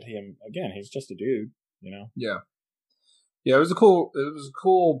guy, but him, again, he's just a dude, Yeah, it was a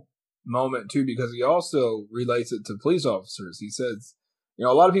cool moment too, because he also relates it to police officers. He says,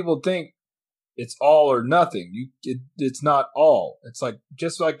 a lot of people think it's all or nothing. It's not all. It's like,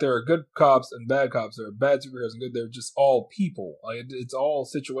 just like there are good cops and bad cops, there are bad superheroes and good. They're just all people. Like, it's all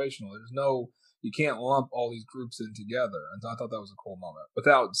situational. You can't lump all these groups in together. And so I thought that was a cool moment.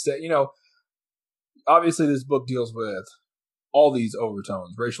 Without saying, obviously this book deals with all these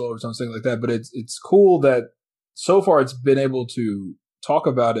overtones, racial overtones, things like that. But it's cool that so far it's been able to talk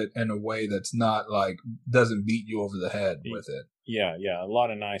about it in a way that's not like, doesn't beat you over the head with it. Yeah, a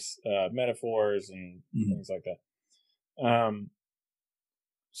lot of nice metaphors and things like that.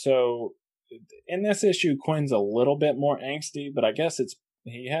 So in this issue, Quinn's a little bit more angsty, but I guess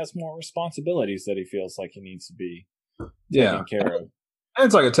he has more responsibilities that he feels like he needs to be taken care of. And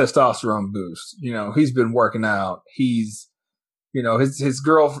it's like a testosterone boost. He's been working out. He's,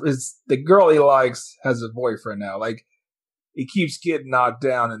 the girl he likes has a boyfriend now. Like, he keeps getting knocked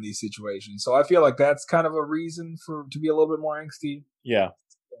down in these situations. So I feel like that's kind of a reason to be a little bit more angsty. Yeah.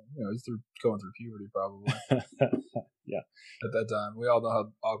 He's going through puberty probably. Yeah. At that time. We all know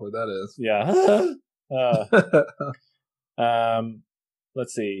how awkward that is. Yeah.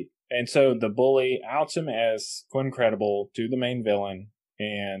 Let's see. And so the bully outs him as Quincredible to the main villain,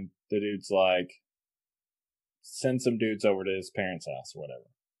 and the dude's like, send some dudes over to his parents' house or whatever.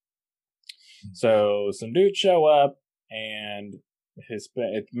 So some dudes show up, and his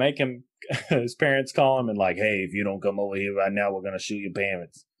parents call him and like, hey, if you don't come over here right now, we're gonna shoot your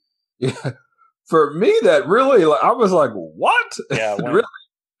parents. Yeah. For me, that really, I was like, what? Yeah, it really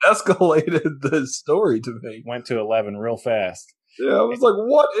escalated the story to me. Went to 11 real fast. Yeah, I was like,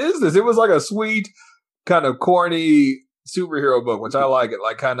 what is this? It was like a sweet, kind of corny superhero book, which I like it,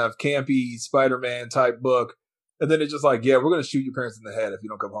 like kind of campy Spider-Man type book. And then it's just like, yeah, we're going to shoot your parents in the head if you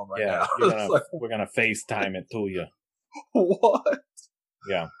don't come home right now. We're going to FaceTime it to you. What?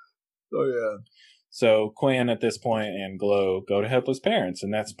 Yeah. Oh, yeah. So Quinn at this point and Glow go to help his parents,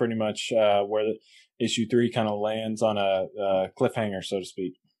 and that's pretty much where the issue 3 kind of lands on a cliffhanger, so to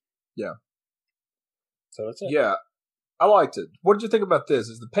speak. Yeah. So that's it. Yeah. I liked it. What did you think about this?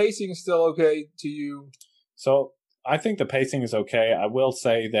 Is the pacing still okay to you? So I think the pacing is okay. I will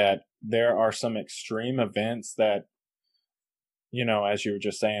say that there are some extreme events that, as you were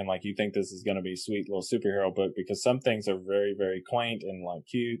just saying, like you think this is going to be a sweet little superhero book because some things are very, very quaint and like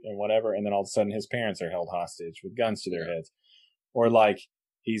cute and whatever. And then all of a sudden his parents are held hostage with guns to their heads. Or like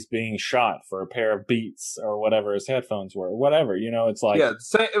he's being shot for a pair of Beats or whatever his headphones were or whatever. It's like. Yeah,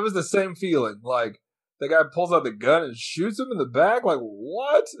 it was the same feeling. Like, the guy pulls out the gun and shoots him in the back. Like,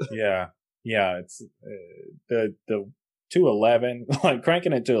 what? Yeah. It's the 211, like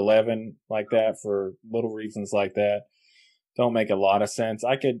cranking it to 11 like that for little reasons like that don't make a lot of sense.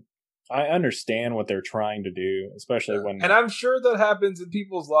 I understand what they're trying to do, especially when. And I'm sure that happens in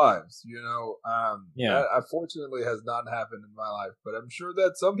people's lives. That unfortunately has not happened in my life, but I'm sure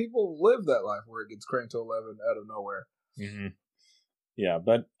that some people live that life where it gets cranked to 11 out of nowhere. Mm-hmm. Yeah,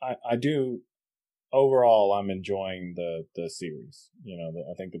 but I do. Overall, I'm enjoying the series.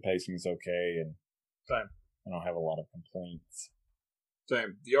 I think the pacing is okay, and same. I don't have a lot of complaints.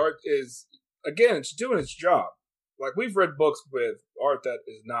 Same. The art is, again, it's doing its job. Like, we've read books with art that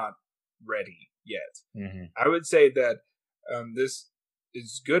is not ready yet. Mm-hmm. I would say that this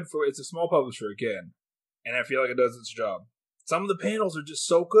is good it's a small publisher again, and I feel like it does its job. Some of the panels are just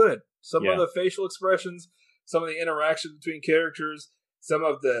so good. Some of the facial expressions, some of the interaction between characters, some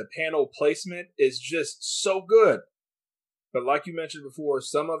of the panel placement is just so good. But like you mentioned before,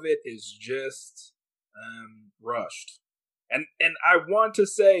 some of it is just rushed. And I want to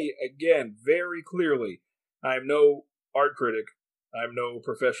say, again, very clearly, I am no art critic. I'm no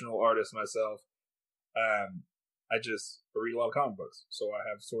professional artist myself. I just read a lot of comic books. So I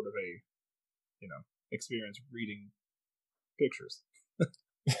have sort of a, experience reading pictures.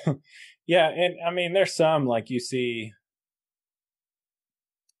 Yeah, and I mean, there's some, like you see,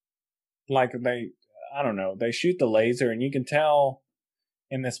 like they shoot the laser and you can tell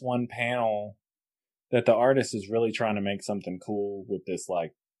in this one panel that the artist is really trying to make something cool with this,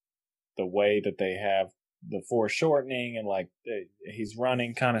 like the way that they have the foreshortening and like he's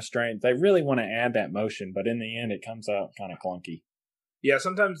running kind of strange. They really want to add that motion, but in the end it comes out kind of clunky. Yeah,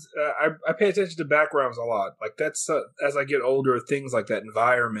 sometimes I pay attention to backgrounds a lot. Like that's as I get older, things like that,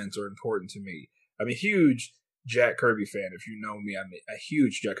 environments are important to me. I'm a huge Jack Kirby fan. If you know me, I'm a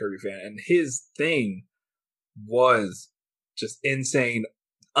huge Jack Kirby fan, and his thing was just insane,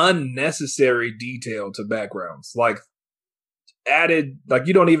 unnecessary detail to backgrounds. Like added, like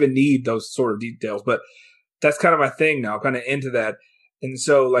you don't even need those sort of details, but that's kind of my thing now. I'm kind of into that. And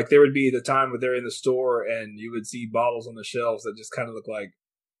so, like, there would be the time where they're in the store and you would see bottles on the shelves that just kind of look like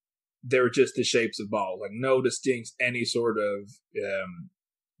they were just the shapes of bottles, like no distinct, any sort of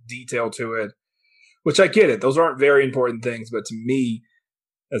detail to it, which I get it. Those aren't very important things, but to me,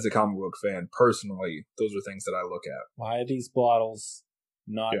 as a comic book fan, personally, those are things that I look at. Why are these bottles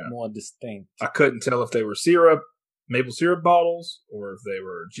not more distinct? I couldn't tell if they were syrup, maple syrup bottles, or if they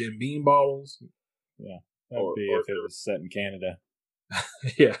were Jim Beam bottles. Yeah, that would be if it was set in Canada.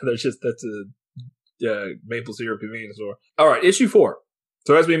 Yeah, that's a maple syrup convenience store. All right, issue 4.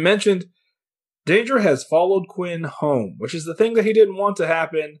 So as we mentioned, Danger has followed Quinn home, which is the thing that he didn't want to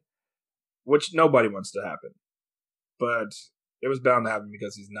happen, which nobody wants to happen. But it was bound to happen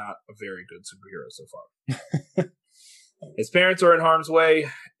because he's not a very good superhero so far. His parents are in harm's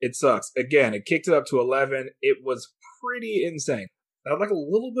way. It sucks. Again, it kicked it up to 11. It was pretty insane. I'd like a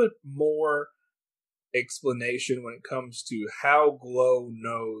little bit more explanation when it comes to how Glow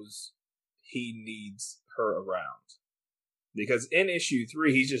knows he needs her around. Because in issue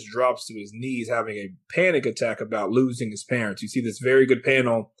 3, he just drops to his knees having a panic attack about losing his parents. You see this very good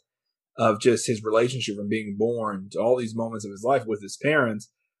panel of just his relationship from being born to all these moments of his life with his parents.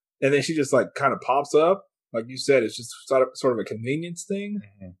 And then she just like kind of pops up. Like you said, it's just sort of a convenience thing.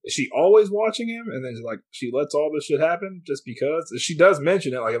 Mm-hmm. Is she always watching him? And then like she lets all this shit happen just because? She does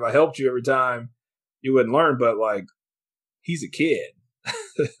mention it. Like, if I helped you every time, you wouldn't learn. But like, he's a kid.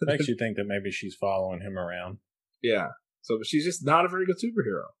 Makes you think that maybe she's following him around. Yeah. So she's just not a very good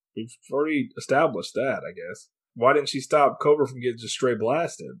superhero. We've already established that, I guess. Why didn't she stop Cobra from getting just straight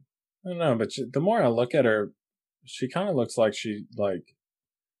blasted? I don't know, but the more I look at her, she kind of looks like she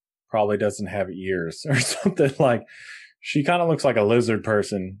probably doesn't have ears or something. Like, she kind of looks like a lizard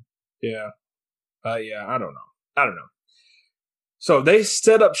person. Yeah. Yeah, I don't know. So they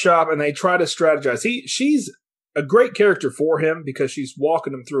set up shop and they try to strategize. She's a great character for him because she's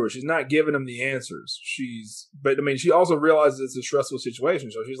walking him through it. She's not giving him the answers. But she also realizes it's a stressful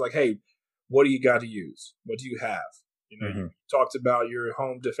situation. So she's like, hey, what do you got to use? What do you have? You talked about your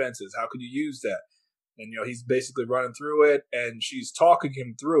home defenses. How could you use that? And, he's basically running through it and she's talking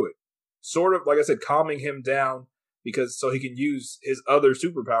him through it. Sort of, like I said, calming him down so he can use his other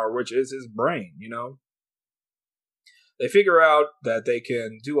superpower, which is his brain, They figure out that they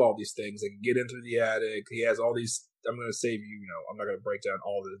can do all these things. They can get in through the attic. He has all these, I'm going to save you, I'm not going to break down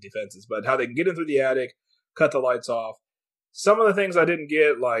all the defenses, but how they can get in through the attic, cut the lights off. Some of the things I didn't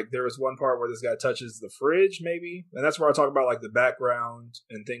get, like there was one part where this guy touches the fridge, maybe. And that's where I talk about like the background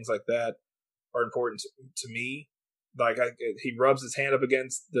and things like that are important to me. Like he rubs his hand up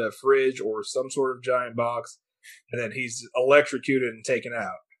against the fridge or some sort of giant box, and then he's electrocuted and taken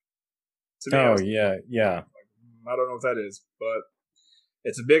out. Yeah. I don't know what that is, but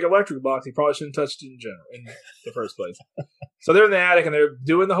it's a big electric box. He probably shouldn't have touched it in the first place. So they're in the attic and they're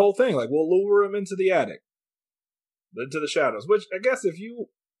doing the whole thing. Like, we'll lure him into the attic, into the shadows. Which I guess if you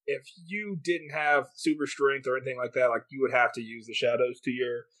didn't have super strength or anything like that, like you would have to use the shadows to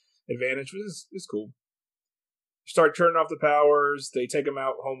your advantage, which is cool. Start turning off the powers. They take him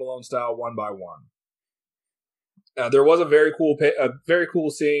out Home Alone style one by one. There was a very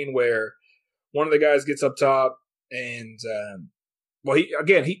cool scene where one of the guys gets up top. And,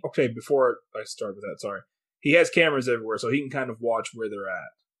 before I start with that, sorry. He has cameras everywhere, so he can kind of watch where they're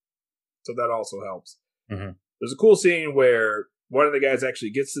at. So that also helps. Mm-hmm. There's a cool scene where one of the guys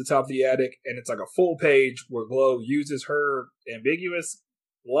actually gets to the top of the attic, and it's like a full page where Glow uses her ambiguous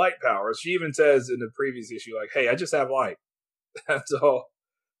light powers. She even says in the previous issue, like, hey, I just have light. That's all.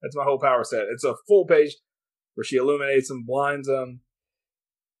 That's my whole power set. It's a full page where she illuminates them, blinds them.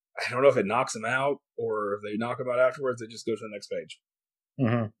 I don't know if it knocks them out or if they knock them out afterwards. They just go to the next page.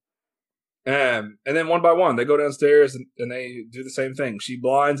 Mm-hmm. And then one by one, they go downstairs and they do the same thing. She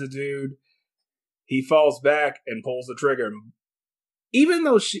blinds a dude. He falls back and pulls the trigger. Even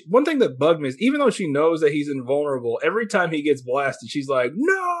though one thing that bugged me is even though she knows that he's invulnerable, every time he gets blasted, she's like,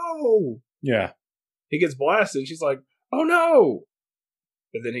 no! Yeah. He gets blasted and she's like, oh no!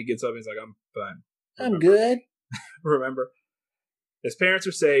 And then he gets up and he's like, I'm fine. I'm good. Remember? His parents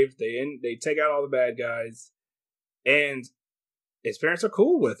are saved. They take out all the bad guys. And his parents are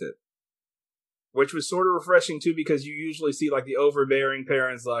cool with it. Which was sort of refreshing, too, because you usually see, like, the overbearing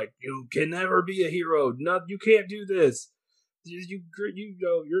parents, like, you can never be a hero. No, you can't do this.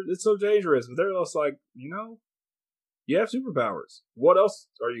 It's so dangerous. But they're just like, you have superpowers. What else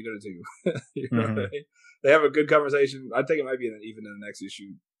are you going to do? Mm-hmm. They have a good conversation. I think it might be even in the next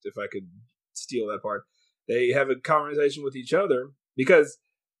issue, if I could steal that part. They have a conversation with each other. Because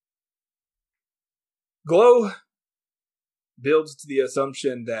Glow builds to the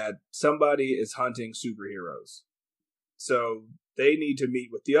assumption that somebody is hunting superheroes. So they need to meet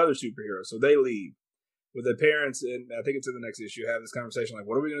with the other superheroes. So they leave. With the parents, and I think it's in the next issue, have this conversation like,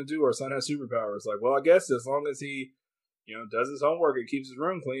 what are we going to do? Our son has superpowers. Like, well, I guess as long as he, does his homework and keeps his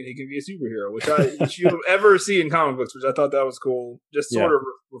room clean, he can be a superhero, which you don't ever see in comic books, which I thought that was cool. Just sort of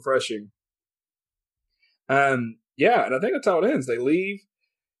refreshing. Yeah, and I think that's how it ends. They leave.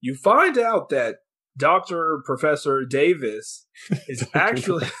 You find out that Professor Davis is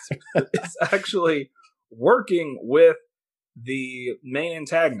actually working with the main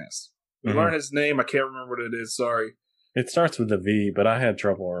antagonist. We learn his name. I can't remember what it is. Sorry. It starts with a V, but I had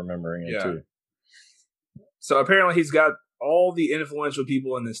trouble remembering it too. So apparently he's got all the influential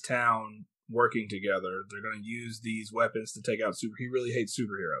people in this town working together. They're going to use these weapons to take out He really hates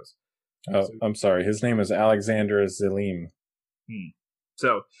superheroes. Oh, I'm sorry. His name is Alexander Zelim.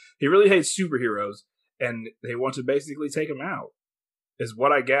 So he really hates superheroes, and they want to basically take him out, is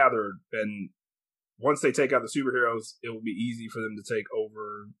what I gathered. And once they take out the superheroes, it will be easy for them to take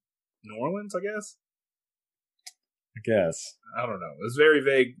over New Orleans, I guess. I don't know. It's very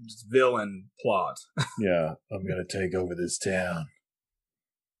vague villain plot. Yeah, I'm going to take over this town.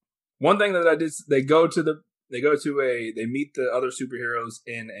 One thing that I did, they meet the other superheroes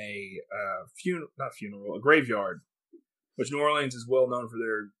in a a graveyard, which New Orleans is well known for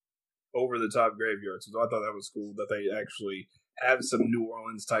their over the top graveyards. So I thought that was cool that they actually have some New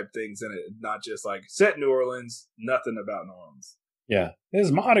Orleans type things in it, not just like set New Orleans, nothing about New Orleans. Yeah,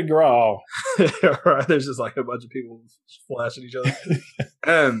 it's Mardi Gras. Right, there's just like a bunch of people flashing each other.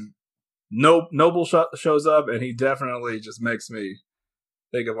 Noble shows up, and he definitely just makes me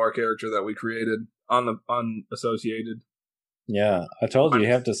think of our character that we created on the unassociated. Yeah, I told you you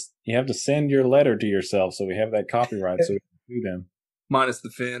have to send your letter to yourself so we have that copyright so we can do them. Minus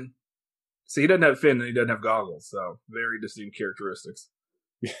the fin. See, he doesn't have fin and he doesn't have goggles, so very distinct characteristics.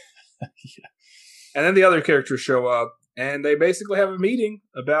 Yeah. And then the other characters show up, and they basically have a meeting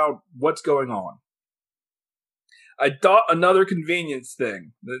about what's going on. I thought another convenience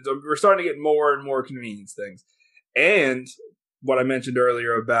thing. We're starting to get more and more convenience things. And what I mentioned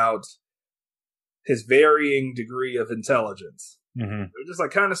earlier about his varying degree of intelligence. Mm-hmm. They're just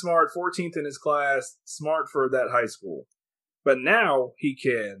like kind of smart, 14th in his class, smart for that high school. But now he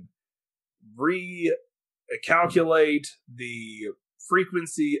can recalculate the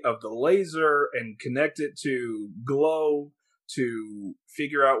frequency of the laser and connect it to glow to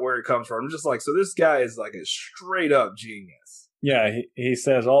figure out where it comes from. I'm just like, so this guy is like a straight up genius. Yeah, he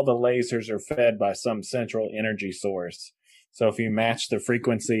says all the lasers are fed by some central energy source. So if you match the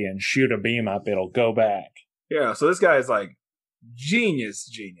frequency and shoot a beam up, it'll go back. Yeah, so this guy is like genius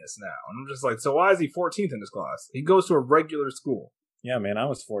now. And I'm just like, so why is he 14th in his class? He goes to a regular school. Yeah, man, I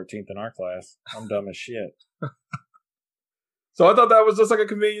was 14th in our class. I'm dumb as shit. So I thought that was just like a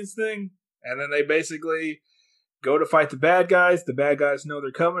convenience thing. And then they basically go to fight the bad guys. The bad guys know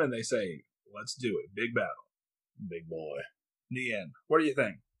they're coming, and they say, let's do it. Big battle. Big boy. The end. What do you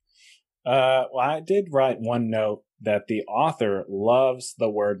think? Well, I did write one note that the author loves the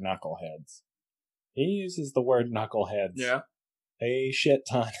word knuckleheads. He uses the word knuckleheads. Yeah. A shit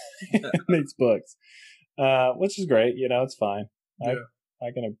ton in these books. Which is great. You know, it's fine. Yeah.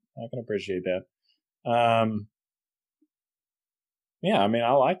 I can appreciate that. Yeah, I mean,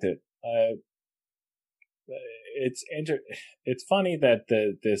 I liked it. It's funny that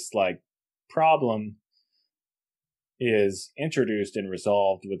this like problem is introduced and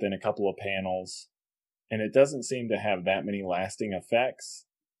resolved within a couple of panels, and it doesn't seem to have that many lasting effects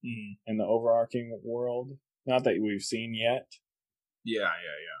in the overarching world. Not that we've seen yet. Yeah.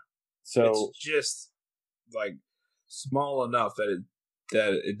 So it's just like small enough that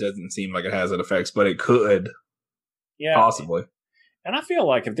it doesn't seem like it has an effects, but it could. Yeah, possibly. And I feel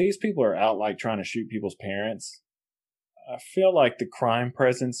like if these people are out like trying to shoot people's parents, I feel like the crime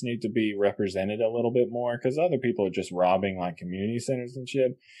presence need to be represented a little bit more, because other people are just robbing like community centers and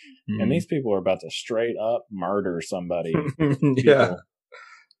shit. Mm-hmm. And these people are about to straight up murder somebody. Yeah.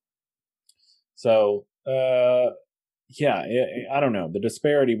 So, yeah, I don't know. The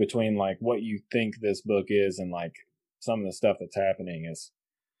disparity between like what you think this book is and like some of the stuff that's happening is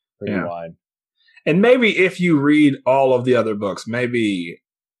pretty wide. And maybe if you read all of the other books, maybe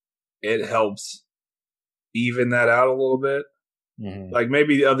it helps even that out a little bit. Mm-hmm. Like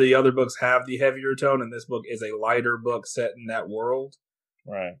maybe the other books have the heavier tone, and this book is a lighter book set in that world.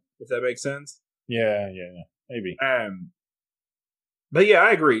 Right. If that makes sense. Yeah, maybe. But yeah,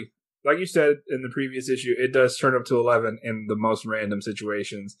 I agree. Like you said in the previous issue, it does turn up to 11 in the most random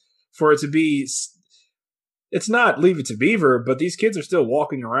situations. For it to be, it's not Leave It to Beaver, but these kids are still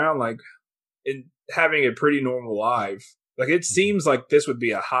walking around like and having a pretty normal life. Like it seems like this would be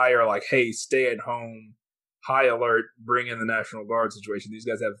a higher, like, hey, stay at home, high alert, bring in the National Guard situation. These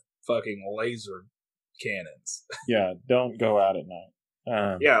guys have fucking laser cannons. Yeah, don't go out at night.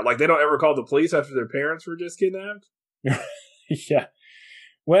 Yeah, like they don't ever call the police after their parents were just kidnapped. Yeah.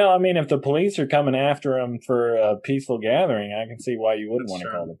 Well, I mean, if the police are coming after them for a peaceful gathering, I can see why you wouldn't want to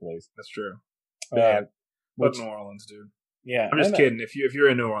call the police. That's true. But New Orleans, dude. Yeah, I'm just kidding. If you're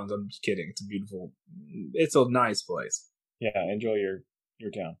in New Orleans, I'm just kidding. It's a nice place. Yeah, enjoy your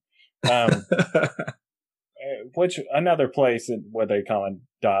town. which another place where they kind of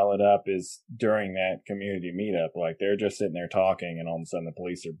dial it up is during that community meetup. Like they're just sitting there talking, and all of a sudden the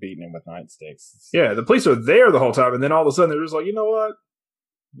police are beating him with nightsticks. Yeah, the police are there the whole time, and then all of a sudden they're just like, you know what?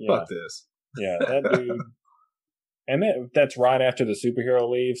 Yeah. Fuck this. Yeah, that dude. And that's right after the superhero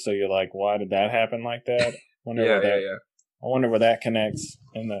leaves, so you're like, why did that happen like that? I wonder where that connects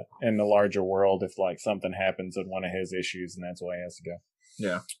in the larger world if like something happens in one of his issues and that's why he has to go.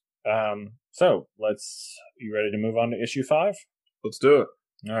 Yeah. So you ready to move on to issue 5? Let's do it.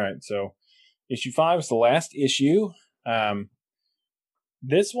 All right. So issue 5 is the last issue.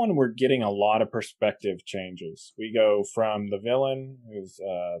 This one we're getting a lot of perspective changes. We go from the villain, who's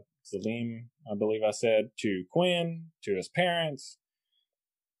Zaleem, I believe I said, to Quinn, to his parents.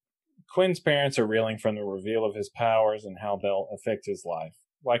 Quinn's parents are reeling from the reveal of his powers and how they'll affect his life.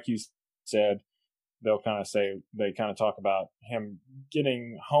 Like you said, they kind of talk about him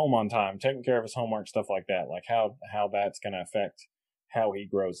getting home on time, taking care of his homework, stuff like that, like how that's going to affect how he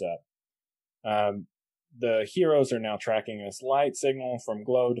grows up. The heroes are now tracking this light signal from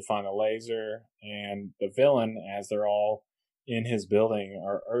Glow to find a laser, and the villain, as they're all in his building,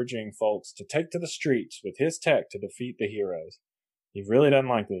 are urging folks to take to the streets with his tech to defeat the heroes. He really doesn't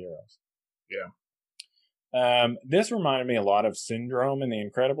like the heroes. Yeah. This reminded me a lot of Syndrome in The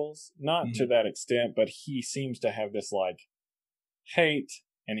Incredibles. Not to that extent, but he seems to have this like hate,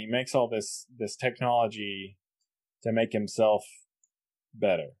 and he makes all this technology to make himself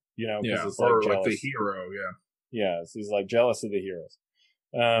better. You know, because it's like jealous. Like the hero, Yeah, so he's like jealous of the heroes.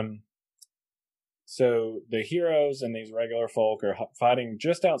 So the heroes and these regular folk are fighting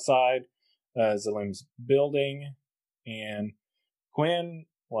just outside Zaleem's building, and Quinn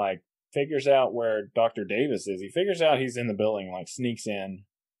like figures out where Dr. Davis is. He figures out he's in the building, like sneaks in,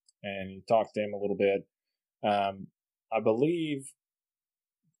 and he talks to him a little bit. I believe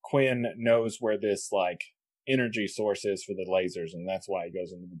Quinn knows where this like energy source is for the lasers, and that's why he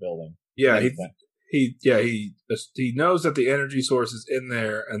goes into the building. Yeah, he knows that the energy source is in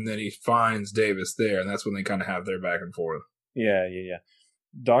there, and then he finds Davis there, and that's when they kind of have their back and forth. Yeah.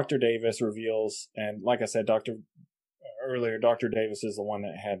 Dr. Davis reveals, and like I said, Dr. Davis is the one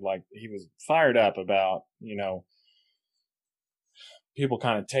that had like, he was fired up about, you know, people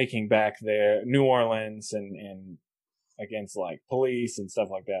kind of taking back their New Orleans and against like police and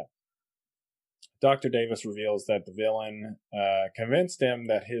stuff like that. Dr. Davis reveals that the villain convinced him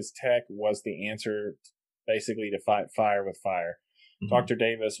that his tech was the answer basically to fight fire with fire. Mm-hmm. Dr.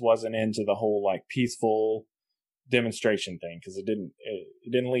 Davis wasn't into the whole like peaceful demonstration thing because it didn't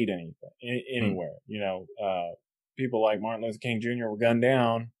lead anywhere. Mm-hmm. You know, people like Martin Luther King Jr. were gunned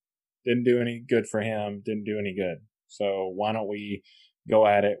down, didn't do any good for him, didn't do any good. So why don't we go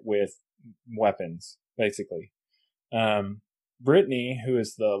at it with weapons, basically? Brittany, who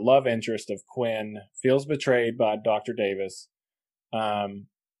is the love interest of Quinn, feels betrayed by Dr. Davis. But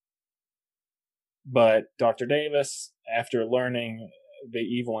Dr. Davis, after learning the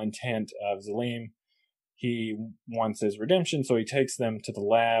evil intent of Zaleem, he wants his redemption, so he takes them to the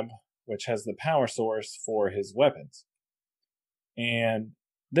lab, which has the power source for his weapons. And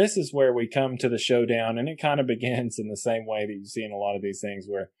this is where we come to the showdown, and it kind of begins in the same way that you see in a lot of these things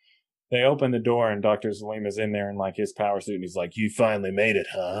where they open the door and Dr. Zaleem is in there in like his power suit, and he's like, "You finally made it,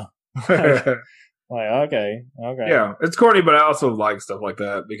 huh?" Like, okay. Yeah, it's corny, but I also like stuff like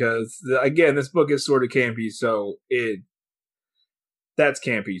that because, again, this book is sort of campy, so that's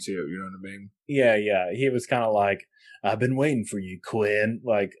campy too, you know what I mean? Yeah. He was kind of like, "I've been waiting for you, Quinn."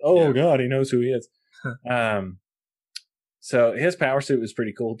 Like, oh God, he knows who he is. So his power suit was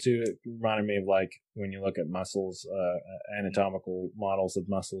pretty cool too. It reminded me of like when you look at muscles, anatomical models of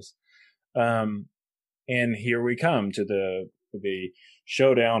muscles. And here we come to the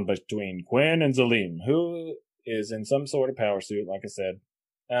showdown between Quinn and Zaleem, who is in some sort of power suit, like I said.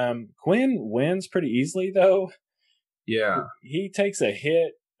 Quinn wins pretty easily, though. Yeah. He takes a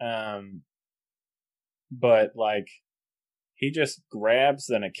hit, but, like, he just grabs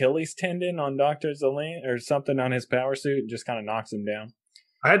an Achilles tendon on Dr. Zaleem or something on his power suit and just kind of knocks him down.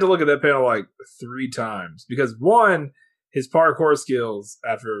 I had to look at that panel, like, 3 times because, one, his parkour skills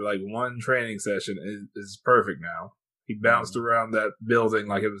after, like, one training session is perfect now. He bounced around that building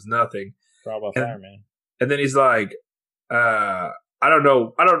like it was nothing. Trial by fire, man. And then he's like, I don't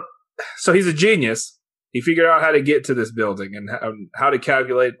know. So he's a genius. He figured out how to get to this building and how to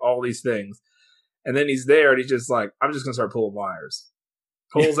calculate all these things. And then he's there and he's just like, I'm just going to start pulling wires.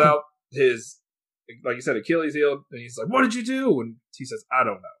 Pulls out his, like you said, Achilles heel. And he's like, what did you do? And he says, I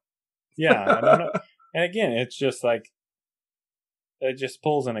don't know. Yeah, I don't know. And again, it's just like, it just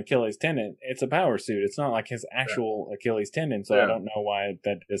pulls an Achilles tendon. It's a power suit. It's not like his actual Achilles tendon, so I don't know why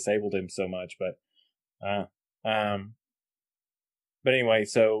that disabled him so much. But But anyway,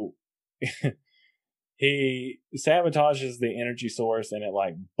 so he sabotages the energy source and it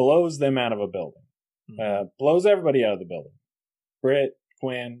like blows them out of a building. Blows everybody out of the building. Britt,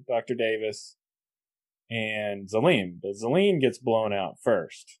 Quinn, Dr. Davis, and Zalim. But Zalim gets blown out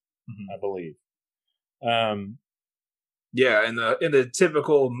first, I believe. Yeah, in the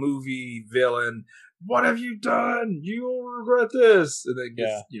typical movie villain, what have you done? You will regret this. And then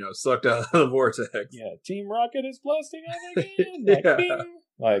gets, sucked out of the vortex. Yeah, Team Rocket is blasting out again. Like, bing.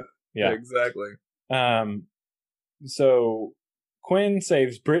 Like, yeah. Exactly. So Quinn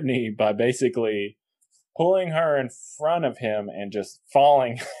saves Brittany by basically pulling her in front of him and just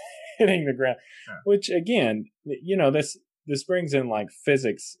falling, hitting the ground. Yeah. Which, again, this brings in like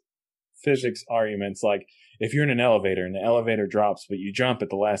physics arguments. Like, if you're in an elevator and the elevator drops, but you jump at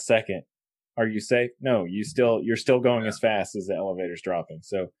the last second, are you safe? No, you're still going as fast as the elevator's dropping.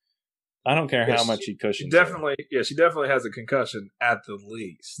 So I don't care how much he cushions. She definitely has a concussion at the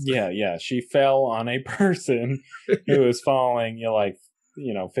least. Yeah. She fell on a person who was falling,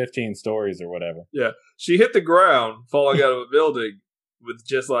 15 stories or whatever. Yeah. She hit the ground falling out of a building with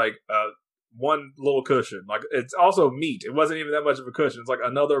just like one little cushion. Like, it's also meat. It wasn't even that much of a cushion. It's like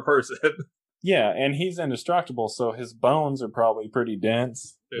another person. Yeah, and he's indestructible, so his bones are probably pretty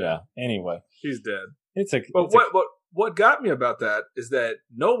dense. Yeah. Anyway, he's dead. What got me about that is that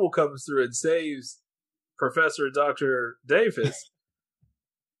Noble comes through and saves Professor Dr. Davis,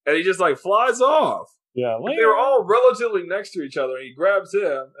 and he just like flies off. Yeah, like, they were all relatively next to each other, and he grabs him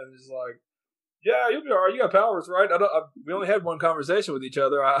and is like, "Yeah, you'll be all right. You got powers, right? We only had one conversation with each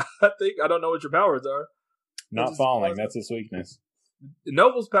other. I don't know what your powers are. Not falling. That's his weakness."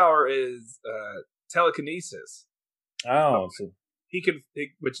 Noble's power is telekinesis. Oh,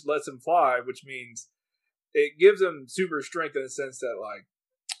 which lets him fly, which means it gives him super strength in the sense that, like,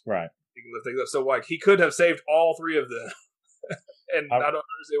 right, he can lift things up. So, like, he could have saved all three of them, and I don't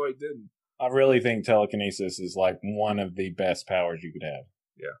understand why he didn't. I really think telekinesis is like one of the best powers you could have.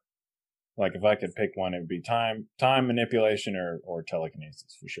 Yeah, like if I could pick one, it would be time manipulation or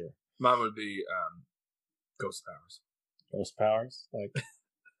telekinesis for sure. Mine would be ghost powers. Ghost powers,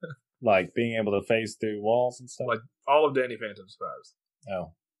 like being able to phase through walls and stuff, like all of Danny Phantom's powers.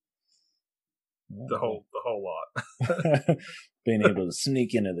 Oh, the whole lot. Being able to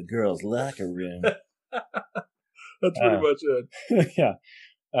sneak into the girls' locker room. That's pretty much it. Yeah,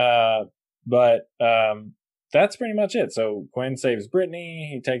 but that's pretty much it. So Quinn saves Brittany.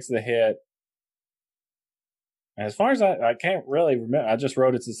 He takes the hit. As far as I can't really remember. I just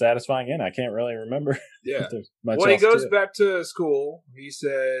wrote it's a satisfying end. I can't really remember. Yeah. Well, he goes back to school. He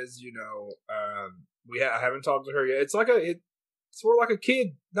says, I haven't talked to her yet. It's like it's sort of like a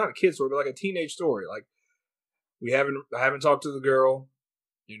kid, not a kid story, but like a teenage story. Like, I haven't talked to the girl.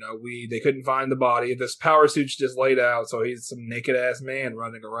 They couldn't find the body. This power suit's just laid out, so he's some naked ass man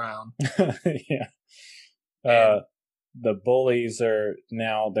running around. Yeah. The bullies are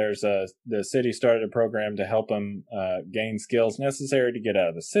now. The city started a program to help them gain skills necessary to get out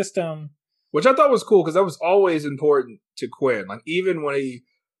of the system, which I thought was cool because that was always important to Quinn. Like, even when he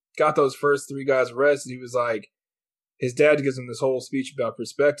got those first three guys arrested, he was like, his dad gives him this whole speech about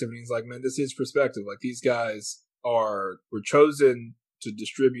perspective, and he's like, "Man, this is perspective. Like, these guys were chosen to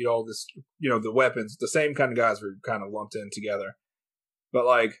distribute all this, the weapons. The same kind of guys were kind of lumped in together, but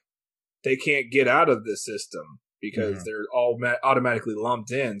like, they can't get out of this system." Because they're all automatically lumped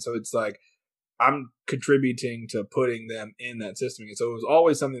in. So it's like, I'm contributing to putting them in that system. And so it was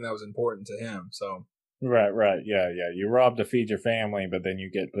always something that was important to him. So Right. Yeah. You rob to feed your family, but then you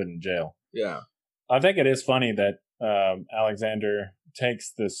get put in jail. Yeah. I think it is funny that Alexander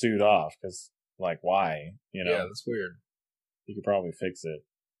takes the suit off because, like, why? Yeah, that's weird. You could probably fix it.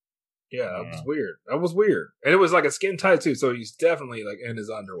 Yeah, that was weird. And it was like a skin tight too, so he's definitely like in his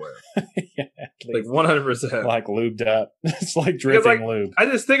underwear. Yeah, like 100%. Like lubed up. It's like dripping lube. I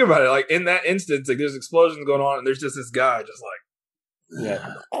just think about it, like in that instance, like there's explosions going on and there's just this guy just like,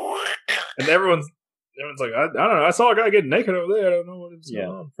 yeah. And everyone's like, I don't know, I saw a guy get naked over there. I don't know what's going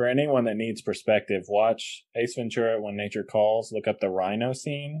on. For anyone that needs perspective, watch Ace Ventura: When Nature Calls. Look up the rhino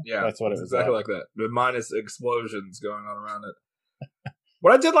scene. Yeah, that's what it was exactly like that. But minus explosions going on around it.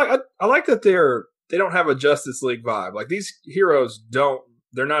 What I did like, I like that they don't have a Justice League vibe. Like, these heroes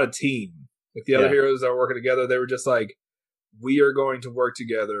they're not a team. Like the other heroes that were working together, they were just like, we are going to work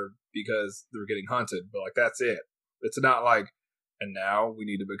together because they're getting hunted. But like, that's it. It's not like, and now we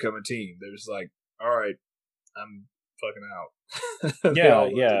need to become a team. They're just like, all right, I'm fucking out.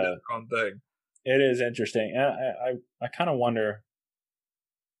 Yeah. Wrong thing. It is interesting. I kind of wonder.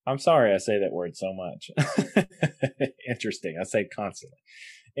 I'm sorry I say that word so much. Interesting. I say it constantly.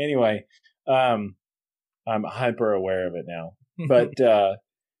 Anyway, I'm hyper aware of it now. But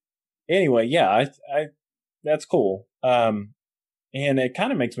anyway, yeah, I that's cool. And it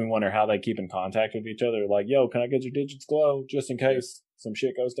kind of makes me wonder how they keep in contact with each other. Like, yo, can I get your digits glow just in case some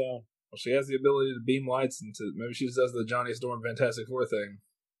shit goes down? Well, she has the ability to beam lights into. Maybe she just does the Johnny Storm Fantastic Four thing,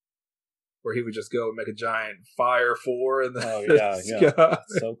 where he would just go and make a giant fire four in the sky.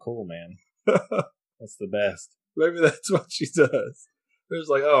 That's so cool, man. That's the best. Maybe that's what she does. There's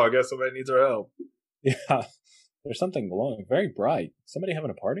like, oh, I guess somebody needs our help. Yeah, there's something glowing, very bright. Somebody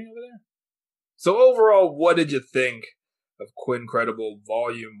having a party over there? So overall, what did you think of Quincredible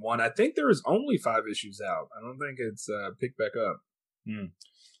Volume 1? I think there is only 5 issues out. I don't think it's picked back up.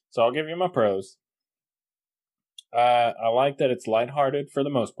 So I'll give you my pros. I like that it's lighthearted for the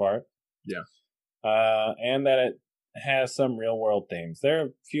most part. Yeah. And that it has some real world themes. They're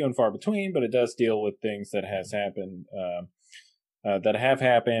few and far between, but it does deal with things that has happened, that have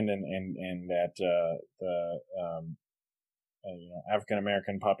happened, and that the African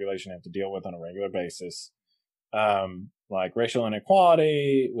American population have to deal with on a regular basis. Like racial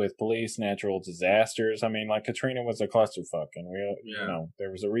inequality with police, natural disasters. I mean, like Katrina was a clusterfuck, and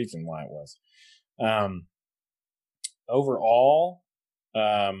there was a reason why it was. Overall,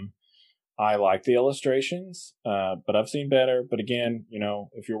 I like the illustrations, but I've seen better. But again,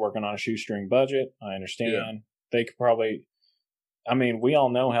 if you're working on a shoestring budget, I understand. Yeah. They could probably, we all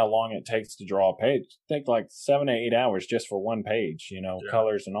know how long it takes to draw a page. It takes like 7 to 8 hours just for one page,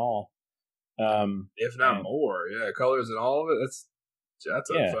 colors and all. If not more, colors and all of it. That's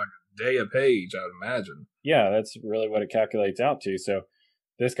a fucking day a page, I would imagine. Yeah, that's really what it calculates out to. So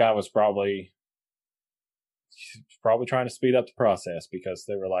this guy was probably trying to speed up the process because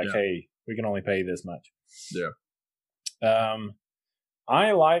they were like, hey, we can only pay this much. Yeah.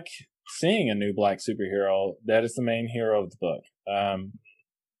 I like seeing a new black superhero that is the main hero of the book.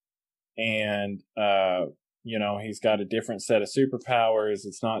 He's got a different set of superpowers.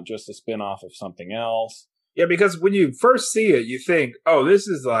 It's not just a spin-off of something else. Yeah, because when you first see it, you think, oh, this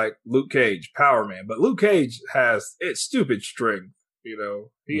is like Luke Cage, Power Man. But Luke Cage has stupid strength,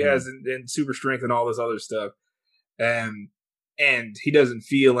 He has in super strength and all this other stuff. And he doesn't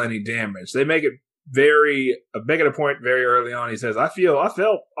feel any damage. They make it a point very early on. He says, I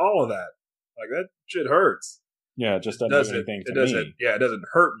felt all of that. Like, that shit hurts. Yeah, it just doesn't do anything to me. Yeah, it doesn't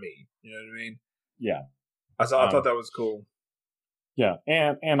hurt me. You know what I mean? Yeah. I thought that was cool. Yeah,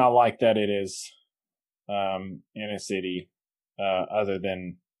 and I like that it is in a city other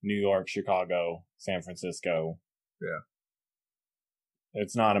than New York, Chicago, San Francisco. Yeah.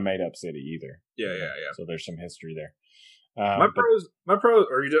 It's not a made-up city either. Yeah. So there's some history there. My pros.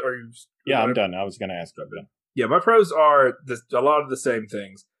 Are you? Yeah, I'm done. I was going to ask you. Yeah, my pros are a lot of the same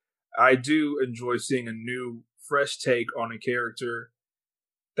things. I do enjoy seeing a new, fresh take on a character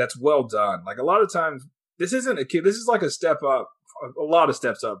that's well done. Like a lot of times, this isn't a kid. This is like a step up, a lot of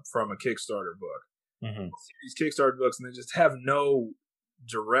steps up from a Kickstarter book. Mm-hmm. These Kickstarter books, and they just have no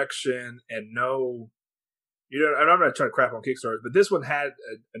direction and no. And I'm not trying to crap on Kickstarter, but this one had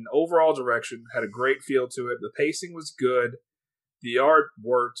an overall direction, had a great feel to it. The pacing was good. The art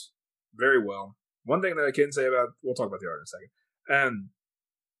worked very well. One thing that I can say we'll talk about the art in a second.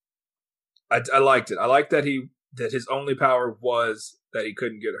 I liked it. I liked that his only power was that he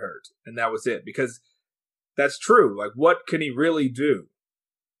couldn't get hurt, and that was it. Because that's true. Like, what can he really do?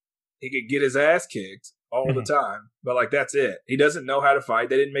 He could get his ass kicked all the time, but like that's it. He doesn't know how to fight.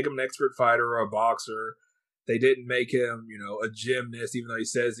 They didn't make him an expert fighter or a boxer. They didn't make him, a gymnast, even though he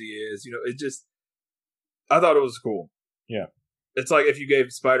says he is. I thought it was cool. Yeah. It's like if you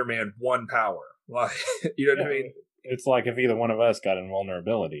gave Spider-Man one power. Like, you know what I mean? It's like if either one of us got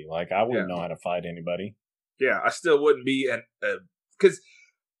invulnerability. Like, I wouldn't know how to fight anybody. Yeah, I still wouldn't be because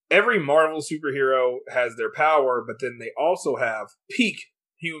every Marvel superhero has their power, but then they also have peak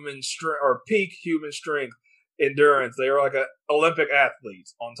human strength, endurance. They are like an Olympic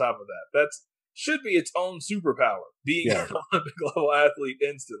athlete on top of that. That's should be its own superpower, being an Olympic level athlete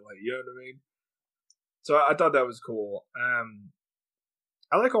instantly. You know what I mean? So I thought that was cool.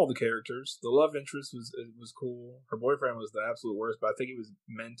 I like all the characters. The love interest was cool. Her boyfriend was the absolute worst, but I think he was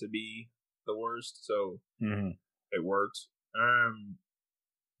meant to be the worst, so it worked.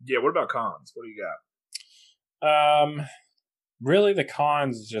 What about cons? What do you got? Really, the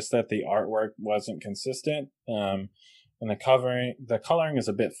cons is just that the artwork wasn't consistent. And the coloring is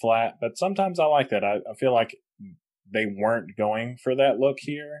a bit flat, but sometimes I like that. I feel like they weren't going for that look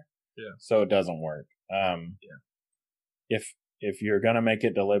here. Yeah. So it doesn't work. If you're gonna make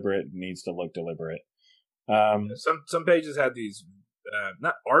it deliberate, it needs to look deliberate. Some pages had these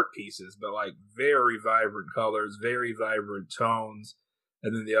not art pieces, but like very vibrant colors, very vibrant tones.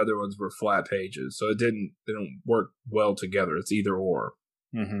 and then the other ones were flat pages. So they don't work well together. It's either or.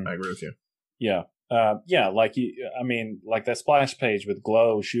 Mm-hmm. I agree with you. Yeah. Like that splash page with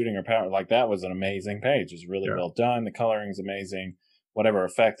Glow shooting her power, like that was an amazing page. It's really well done. The coloring's amazing. Whatever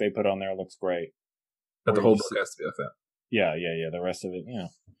effect they put on there looks great. But the whole book has to be like that. Yeah. The rest of it,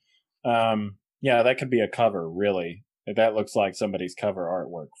 that could be a cover, really. That looks like somebody's cover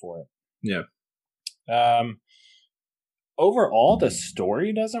artwork for it. Yeah. Overall, the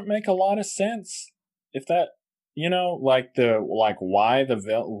story doesn't make a lot of sense. If that, what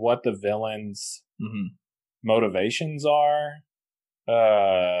the villains' motivations are,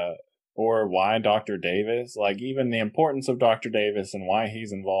 or why Dr. Davis, like even the importance of Dr. Davis and why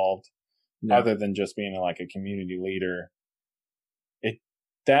he's involved, other than just being like a community leader.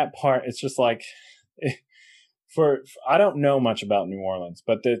 That part, it's just like, I don't know much about New Orleans,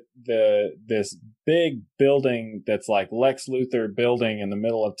 but this big building that's like Lex Luthor building in the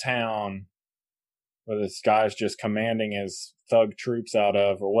middle of town, where this guy's just commanding his thug troops out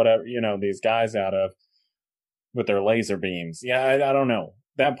of, or whatever, these guys out of, with their laser beams. Yeah, I don't know.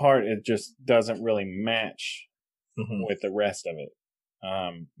 That part, it just doesn't really match with the rest of it.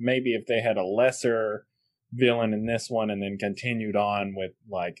 Maybe if they had a lesser villain in this one and then continued on with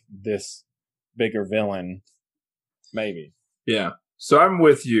like this bigger villain, maybe. Yeah. So I'm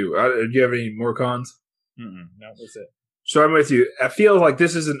with you. Do you have any more cons? No, that's it. So I'm with you. I feel like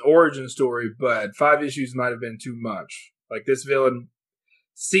this is an origin story, but 5 issues might have been too much. Like, this villain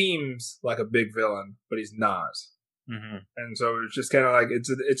seems like a big villain, but he's not. And so it's just kind of like,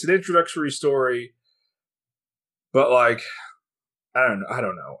 it's an introductory story, but like, I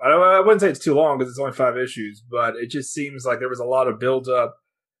don't know. I wouldn't say it's too long because it's only 5 issues, but it just seems like there was a lot of build up,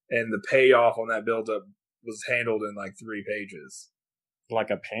 and the payoff on that build up was handled in like 3 pages. Like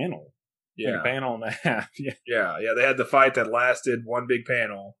a panel. Yeah. Like a panel and a half. Yeah. They had the fight that lasted one big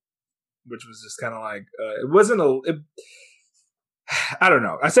panel, which was just kind of like, it wasn't I don't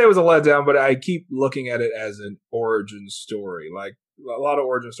know. I say it was a letdown, but I keep looking at it as an origin story. Like, a lot of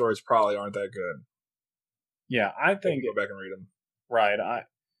origin stories probably aren't that good. Yeah, I think... Go back and read them. Right.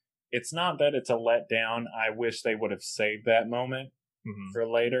 It's not that it's a letdown. I wish they would have saved that moment for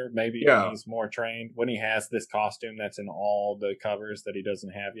later. Maybe when he's more trained, when he has this costume that's in all the covers that he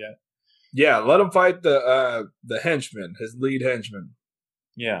doesn't have yet. Yeah, let him fight the henchman, his lead henchman.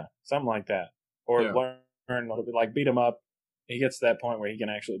 Yeah, something like that. Or learn, like, beat him up. He gets to that point where he can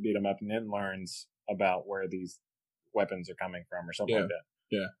actually beat him up and then learns about where these weapons are coming from or something like that.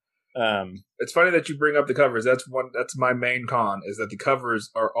 Yeah. It's funny that you bring up the covers. That's my main con, is that the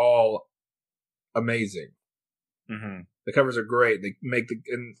covers are all amazing. The covers are great. They make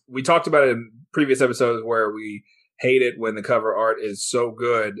and we talked about it in previous episodes where we hate it when the cover art is so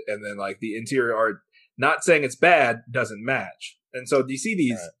good and then like the interior art, not saying it's bad, doesn't match. And so you see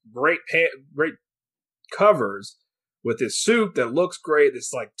these great covers with this suit that looks great,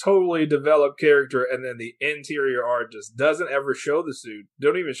 this like totally developed character, and then the interior art just doesn't ever show the suit.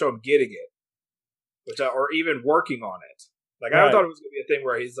 Don't even show him getting it, or even working on it. Like, I thought it was going to be a thing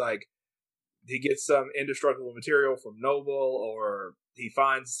where he's like, he gets some indestructible material from Noble, or he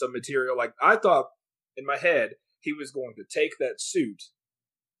finds some material. Like, I thought in my head he was going to take that suit,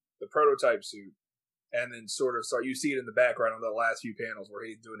 the prototype suit, and then sort of start. You see it in the background on the last few panels where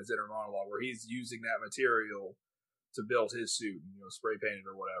he's doing his inner monologue, where he's using that material to build his suit, spray painted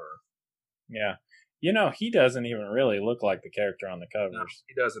or whatever. Yeah. He doesn't even really look like the character on the covers. No,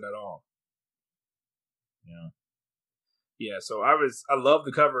 he doesn't at all. Yeah. Yeah, so I love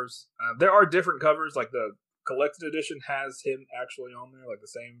the covers. There are different covers, like the collected edition has him actually on there, like the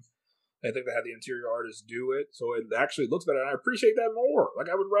same. I think they had the interior artist do it, so it actually looks better, and I appreciate that more. Like,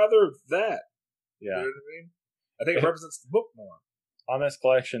 I would rather that. Yeah. You know what I mean? I think it represents the book more. On this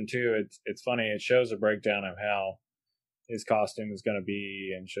collection, too, it's funny. It shows a breakdown of how his costume is going to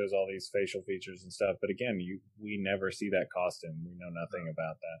be and shows all these facial features and stuff. But again, we never see that costume. We know nothing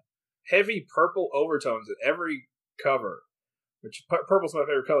about that. Heavy purple overtones in every cover, which purple's my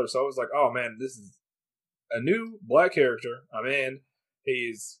favorite color. So I was like, oh man, this is a new black character. I'm in.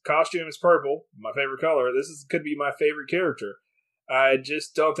 His costume is purple, my favorite color. Could be my favorite character. I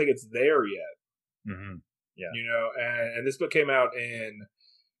just don't think it's there yet. Yeah. And this book came out in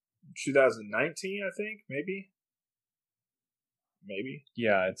 2019, I think, maybe.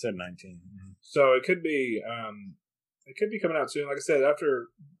 Yeah, it said 19. So it could be coming out soon. Like I said, after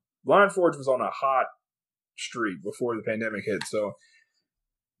Lion Forge was on a hot streak before the pandemic hit, so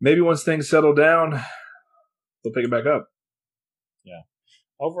maybe once things settle down, they'll pick it back up. Yeah.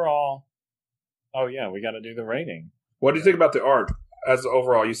 Overall, we got to do the rating. What do you think about the art as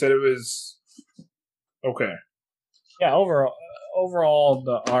overall? You said it was okay. Yeah, overall, overall,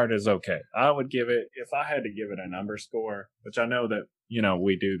 the art is okay. I would give it, if I had to give it a number score, which I know that,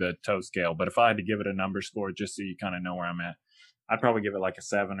 we do the toe scale, but if I had to give it a number score just so you kind of know where I'm at, I'd probably give it like a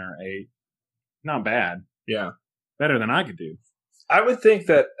 7 or 8. Not bad. Yeah. Better than I could do. I would think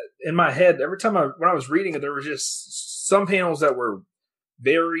that in my head, every time when I was reading it, there were just some panels that were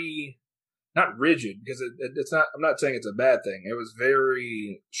very, not rigid, because it's not, I'm not saying it's a bad thing. It was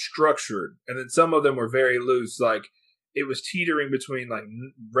very structured. And then some of them were very loose, like it was teetering between like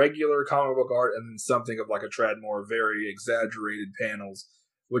regular comic book art and then something of like a Tradmore, very exaggerated panels,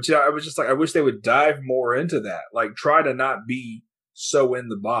 which I was just like, I wish they would dive more into that. Like try to not be so in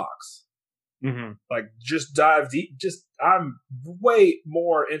the box. Mm-hmm. Like just dive deep. I'm way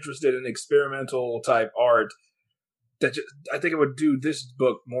more interested in experimental type art. I think it would do this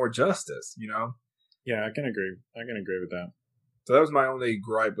book more justice. Yeah, I can agree. With that. So that was my only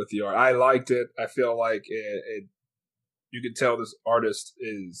gripe with the art. I liked it. I feel like it you could tell this artist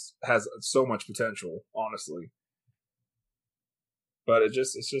has so much potential, honestly. But it's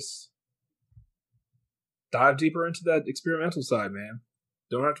just dive deeper into that experimental side, man.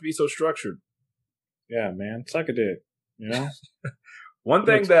 Don't have to be so structured. Yeah, man. Suck a dick. One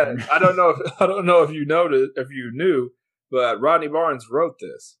thing that I don't know if you noticed, if you knew, but Rodney Barnes wrote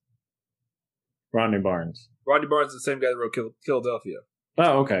this. Rodney Barnes is the same guy that wrote Philadelphia.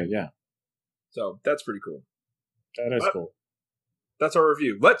 Oh, okay, yeah. So that's pretty cool. That is cool. That's our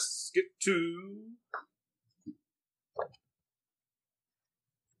review. Let's get to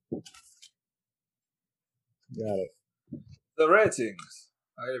got it. The ratings.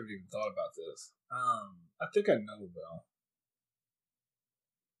 I haven't even thought about this. I think I know though.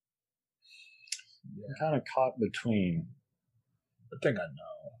 Yeah. I'm kind of caught between. I think I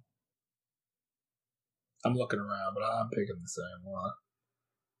know. I'm looking around, but I'm picking the same one.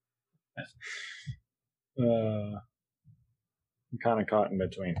 I'm kind of caught in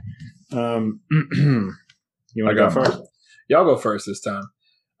between. You want to go first? Y'all go first this time.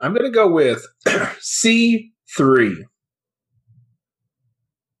 I'm going to go with C3.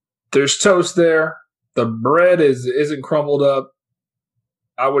 There's toast there. The bread isn't crumbled up.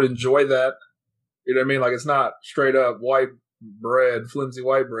 I would enjoy that. You know what I mean? Like it's not straight up white bread, flimsy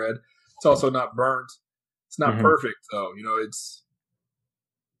white bread. It's also not burnt. It's not perfect though.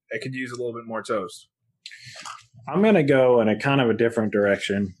 I could use a little bit more toast. I'm going to go in a kind of a different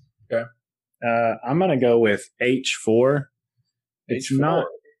direction. Okay. I'm going to go with H4. It's H4. not.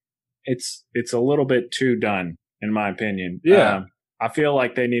 It's a little bit too done, in my opinion. Yeah. I feel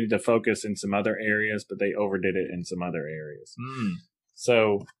like they needed to focus in some other areas, but they overdid it in some other areas.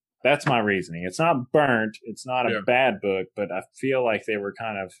 So that's my reasoning. It's not burnt. It's not a bad book, but I feel like they were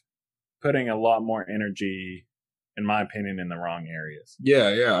kind of putting a lot more energy, in my opinion, in the wrong areas.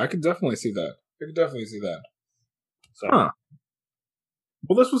 Yeah. I could definitely see that. So. Well,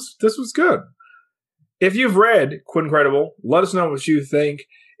 this was good. If you've read Quincredible, let us know what you think.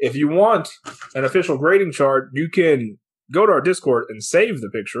 If you want an official grading chart, you can go to our Discord and save the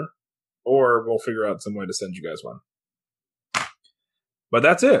picture, or we'll figure out some way to send you guys one. But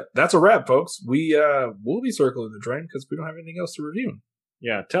that's it. That's a wrap, folks. We'll be circling the drain because we don't have anything else to review.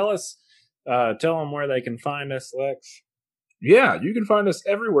 Yeah, tell them where they can find us, Lex. Yeah, you can find us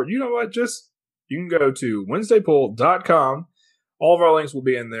everywhere. You know what? You can go to WednesdayPool.com. All of our links will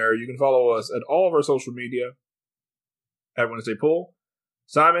be in there. You can follow us at all of our social media at Wednesday Pool.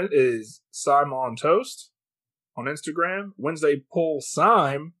 Simon is Simon Toast on Instagram. Wednesday Pool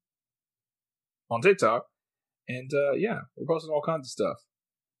Sime on TikTok. And we're posting all kinds of stuff.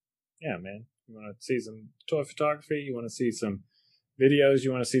 Yeah, man. You want to see some toy photography? You want to see some videos?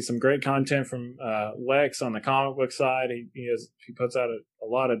 You want to see some great content from Lex on the comic book side? He puts out a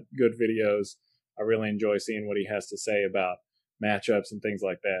lot of good videos. I really enjoy seeing what he has to say about matchups and things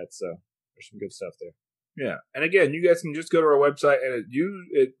like that. So there's some good stuff there. Yeah. And again, you guys can just go to our website and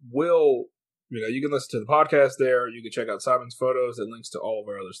it will, you can listen to the podcast there. You can check out Simon's photos and links to all of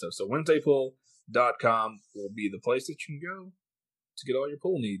our other stuff. So WednesdayPool.com will be the place that you can go to get all your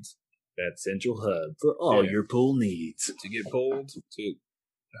pool needs. That central hub for all your pool needs. To get pulled to...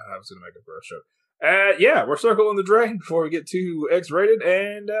 I was going to make a gross joke. We're circling the drain before we get too X-rated,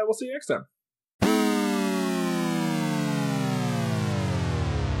 and we'll see you next time.